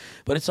to it.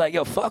 But it's like,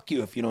 yo, fuck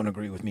you if you don't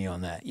agree with me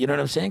on that. You know what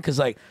I'm saying? Because,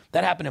 like,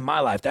 that happened in my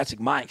life. That's, like,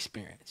 my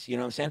experience. You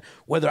know what I'm saying?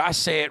 Whether I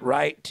say it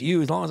right to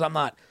you, as long as I'm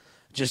not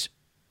just,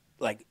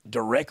 like,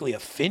 directly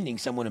offending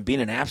someone and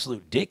being an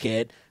absolute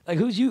dickhead, like,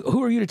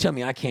 who are you to tell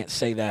me I can't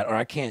say that, or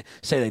I can't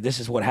say that this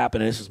is what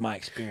happened and this is my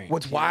experience?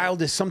 What's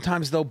wild is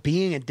sometimes, though,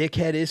 being a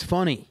dickhead is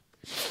funny.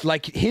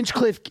 Like,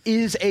 Hinchcliffe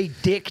is a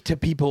dick to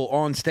people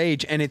on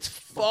stage, and it's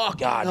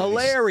fucking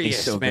hilarious,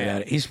 he's so man. Good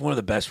at it. He's one of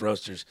the best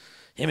roasters.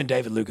 Him and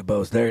David Luca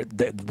both.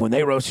 When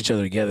they roast each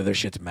other together, their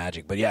shit's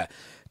magic. But yeah,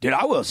 dude,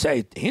 I will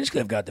say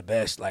Hinchcliffe got the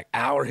best. Like,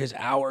 his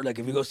hour. Like,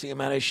 if you go see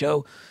him at his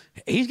show,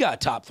 he's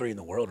got top 3 in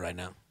the world right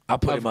now. I'll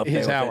put him up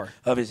there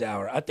of his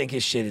hour. I think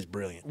his shit is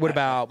brilliant. What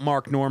about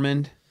Mark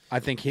Normand? I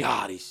think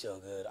God, he's so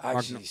good. I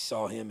actually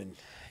saw him in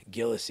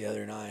Gillis the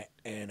other night,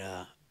 and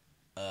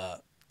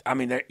I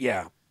mean,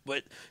 yeah.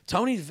 But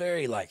Tony's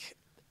very, like,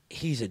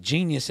 he's a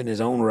genius in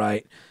his own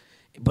right.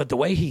 But the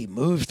way he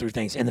moves through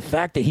things, and the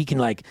fact that he can,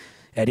 like,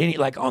 at any,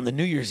 like, on the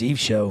New Year's Eve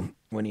show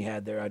when he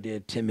had there, I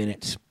did 10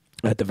 minutes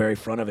at the very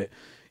front of it,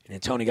 and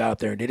then Tony got up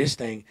there and did his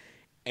thing.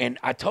 And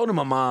I told him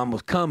my mom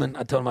was coming.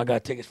 I told him I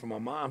got tickets for my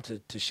mom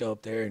to show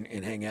up there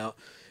and hang out.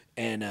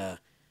 And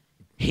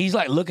he's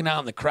like looking out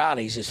in the crowd.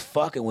 And he's just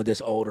fucking with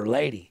this older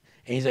lady.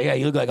 And he's like, yeah,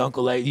 you look like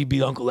Uncle Lazer. You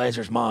be Uncle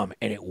Lazer's mom.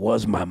 And it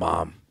was my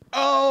mom.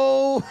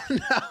 Oh,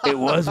 no. It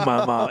was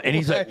my mom. And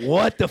he's like,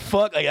 what the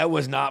fuck? Like, I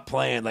was not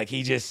playing. Like,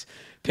 he just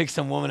picked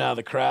some woman out of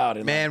the crowd.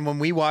 And man, when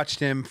we watched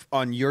him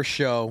on your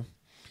show,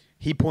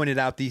 he pointed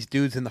out these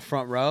dudes in the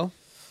front row.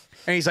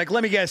 And he's like,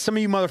 let me guess, some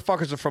of you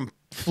motherfuckers are from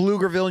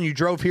Pflugerville and you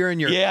drove here in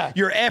your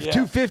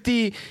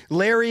F-250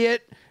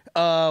 Lariat.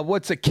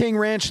 What's a King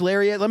Ranch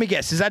Lariat? Let me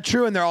guess. Is that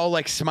true? And they're all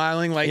like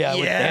smiling, like, yeah.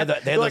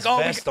 They had like,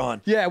 vest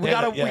on. Yeah, we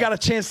got a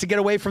chance to get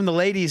away from the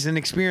ladies and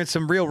experience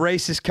some real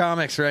racist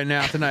comics right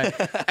now tonight.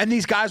 And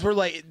these guys were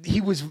like, he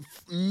was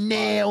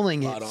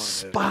nailing it,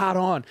 spot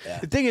on. Yeah.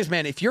 The thing is,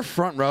 man, if you're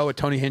front row at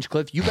Tony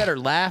Hinchcliffe, you better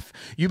laugh.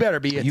 You better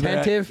be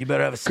attentive. You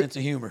better have a sense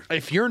of humor.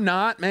 If you're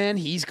not, man,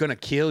 he's gonna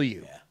kill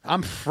you. Yeah.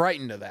 I'm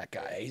frightened of that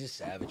guy. Yeah, he's a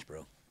savage,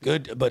 bro.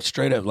 Good, but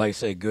straight up, like I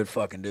say, good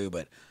fucking dude.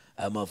 But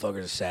that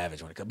motherfucker's a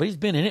savage when it comes. But he's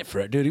been in it for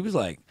it, dude. He was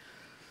like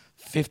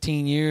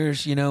 15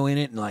 years, in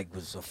it, and like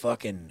was a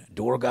fucking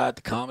door guy at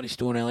the Comedy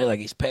Store in LA. Like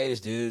he's paid his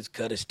dues,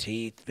 cut his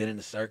teeth, been in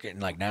the circuit,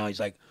 and like now he's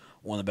like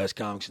one of the best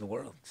comics in the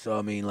world. So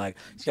I mean, like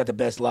he's got the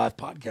best live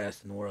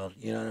podcast in the world.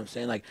 You know what I'm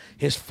saying? Like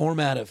his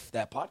format of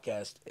that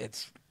podcast,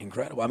 it's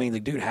incredible. I mean, the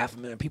dude,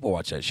 500,000 people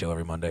watch that show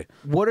every Monday.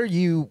 What are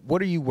you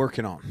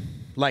working on?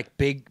 Like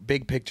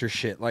big picture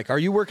shit. Like, are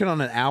you working on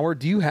an hour?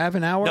 Do you have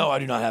an hour? No, I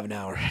do not have an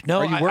hour.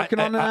 No, are you working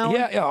on an hour?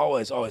 Yeah,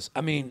 always.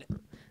 I mean,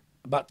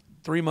 about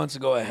 3 months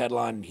ago, I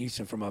headlined in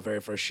Houston for my very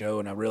first show,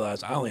 and I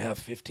realized I only have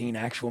 15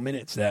 actual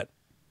minutes that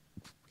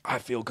I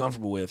feel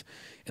comfortable with,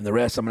 and the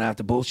rest I'm gonna have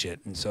to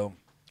bullshit. And so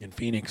in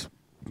Phoenix,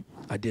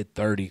 I did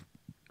 30,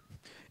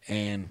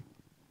 and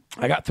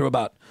I got through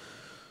about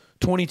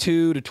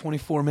 22 to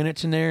 24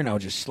 minutes in there, and I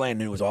was just slaying.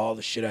 And it was all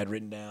the shit I'd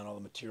written down, all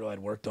the material I'd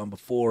worked on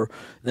before.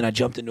 Then I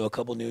jumped into a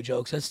couple new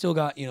jokes. I still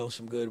got,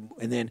 some good.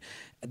 And then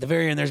at the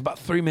very end, there's about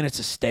 3 minutes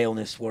of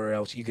staleness where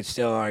else you could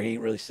still, all right, he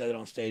ain't really said it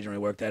on stage and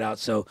really worked that out.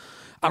 So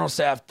I don't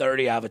say I have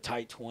 30, I have a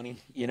tight 20,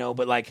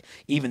 but like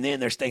even then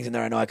there's things in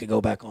there I know I could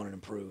go back on and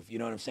improve. You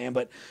know what I'm saying?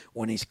 But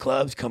when these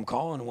clubs come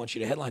calling and want you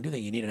to headline,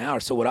 you need an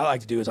hour. So what I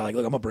like to do is look, I'm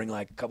going to bring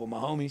like a couple of my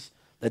homies.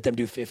 Let them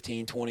do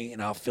 15, 20,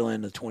 and I'll fill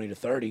in the 20 to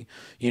 30,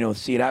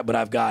 see it out. But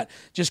I've got,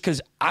 just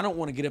because I don't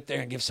want to get up there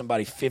and give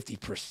somebody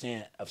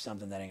 50% of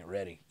something that ain't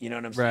ready. You know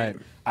what I'm saying?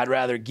 Right. I'd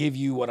rather give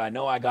you what I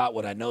know I got,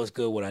 what I know is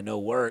good, what I know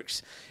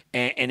works,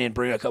 and then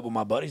bring a couple of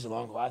my buddies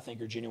along who I think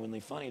are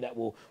genuinely funny that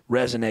will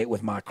resonate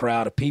with my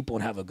crowd of people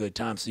and have a good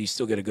time so you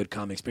still get a good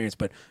comedy experience.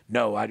 But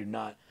no, I do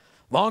not.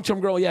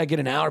 Long-term goal, I get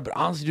an hour, but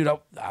honestly, dude,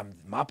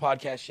 my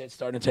podcast shit's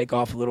starting to take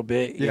off a little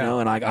bit, you know,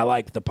 and I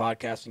like the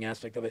podcasting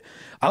aspect of it.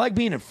 I like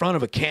being in front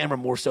of a camera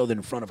more so than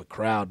in front of a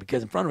crowd,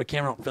 because in front of a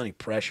camera, I don't feel any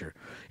pressure,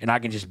 and I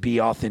can just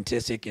be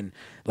authentic and,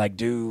 like,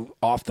 do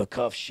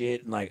off-the-cuff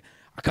shit, and, like,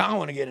 I kind of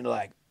want to get into,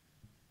 like,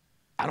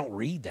 I don't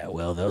read that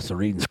well, though, so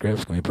reading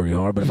scripts can be pretty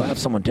hard. But if I have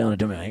someone telling it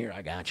to me, here,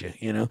 I got you,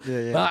 Yeah.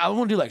 But I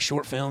want to do, like,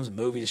 short films and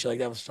movies and shit like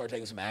that. I want to start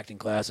taking some acting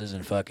classes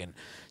and fucking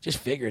just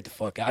figure it the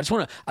fuck out.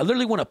 I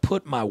literally want to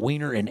put my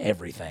wiener in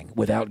everything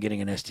without getting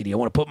an STD. I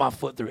want to put my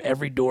foot through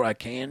every door I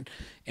can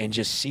and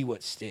just see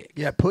what sticks.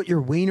 Yeah, put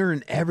your wiener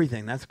in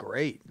everything. That's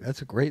great.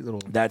 That's a great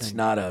little thing.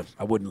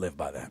 I wouldn't live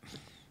by that.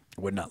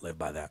 I would not live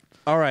by that.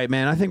 All right,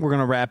 man. I think we're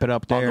gonna wrap it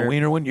up there. On the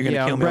wiener one, you're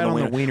gonna kill me right on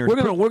the wiener.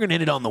 We're gonna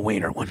end it on the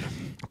wiener one.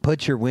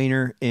 Put your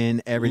wiener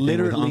in everything.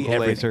 Literally with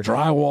Uncle everything. Lazer.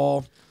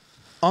 Drywall.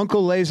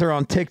 Uncle Lazer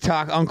on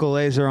TikTok. Uncle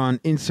Lazer on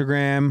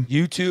Instagram.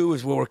 YouTube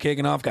is where we're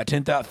kicking off. Got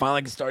 10,000.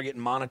 Finally, can start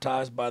getting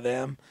monetized by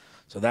them.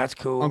 So that's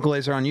cool. Uncle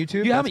Lazer on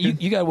YouTube.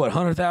 You got what,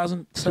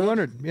 100,000?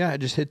 200. Yeah, I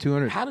just hit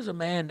 200. How does a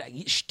man?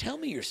 Tell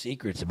me your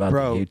secrets about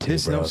bro, the YouTube,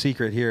 there's no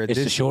secret here. It's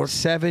the short.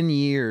 7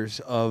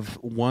 years of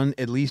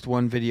at least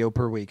one video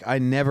per week. I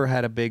never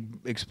had a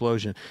big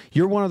explosion.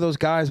 You're one of those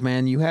guys,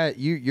 man.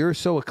 You're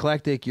so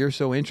eclectic. You're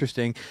so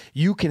interesting.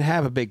 You can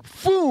have a big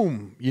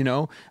boom.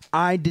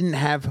 I didn't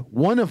have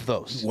one of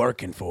those.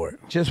 Working for it.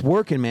 Just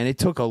working, man. It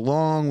took a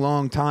long,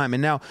 long time.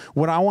 And now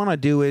what I want to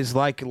do is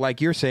like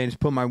you're saying, is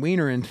put my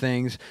wiener in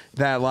things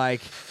that like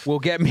will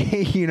get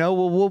me,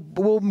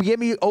 will get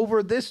me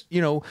over this,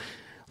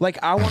 like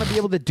I want to be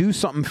able to do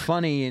something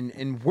funny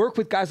and work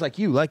with guys like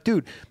you. Like,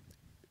 dude,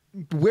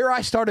 where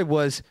I started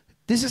was,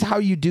 this is how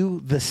you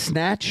do the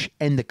snatch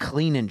and the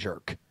clean and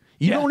jerk.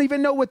 You don't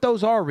even know what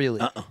those are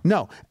really.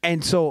 No.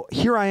 And so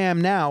here I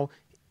am now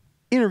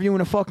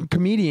interviewing a fucking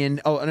comedian,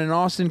 an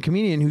Austin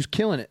comedian who's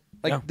killing it.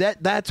 Like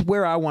that's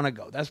where I want to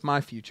go. That's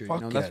my future.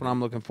 That's what I'm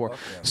looking for.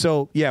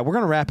 So we're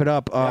gonna wrap it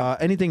up.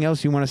 Anything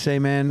else you want to say,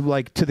 man?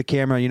 Like to the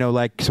camera,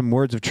 like some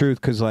words of truth,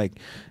 because like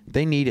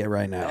they need it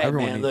right now. Hey,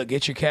 everyone man, look,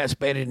 get your cat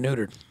spaded and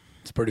neutered.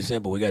 It's pretty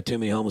simple. We got too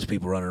many homeless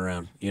people running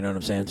around. You know what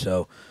I'm saying?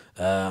 So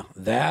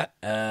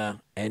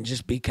and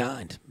just be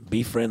kind,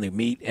 be friendly,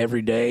 meet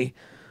every day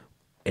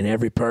and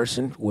every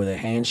person with a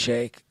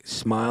handshake,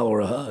 smile, or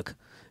a hug,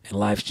 and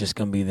life's just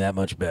gonna be that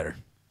much better.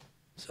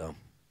 So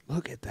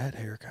look at that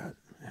haircut.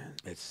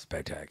 It's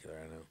spectacular,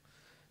 I know.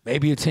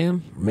 Maybe it's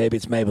him. Maybe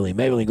it's Maybelline.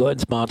 Maybelline, go ahead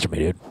and sponsor me,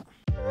 dude.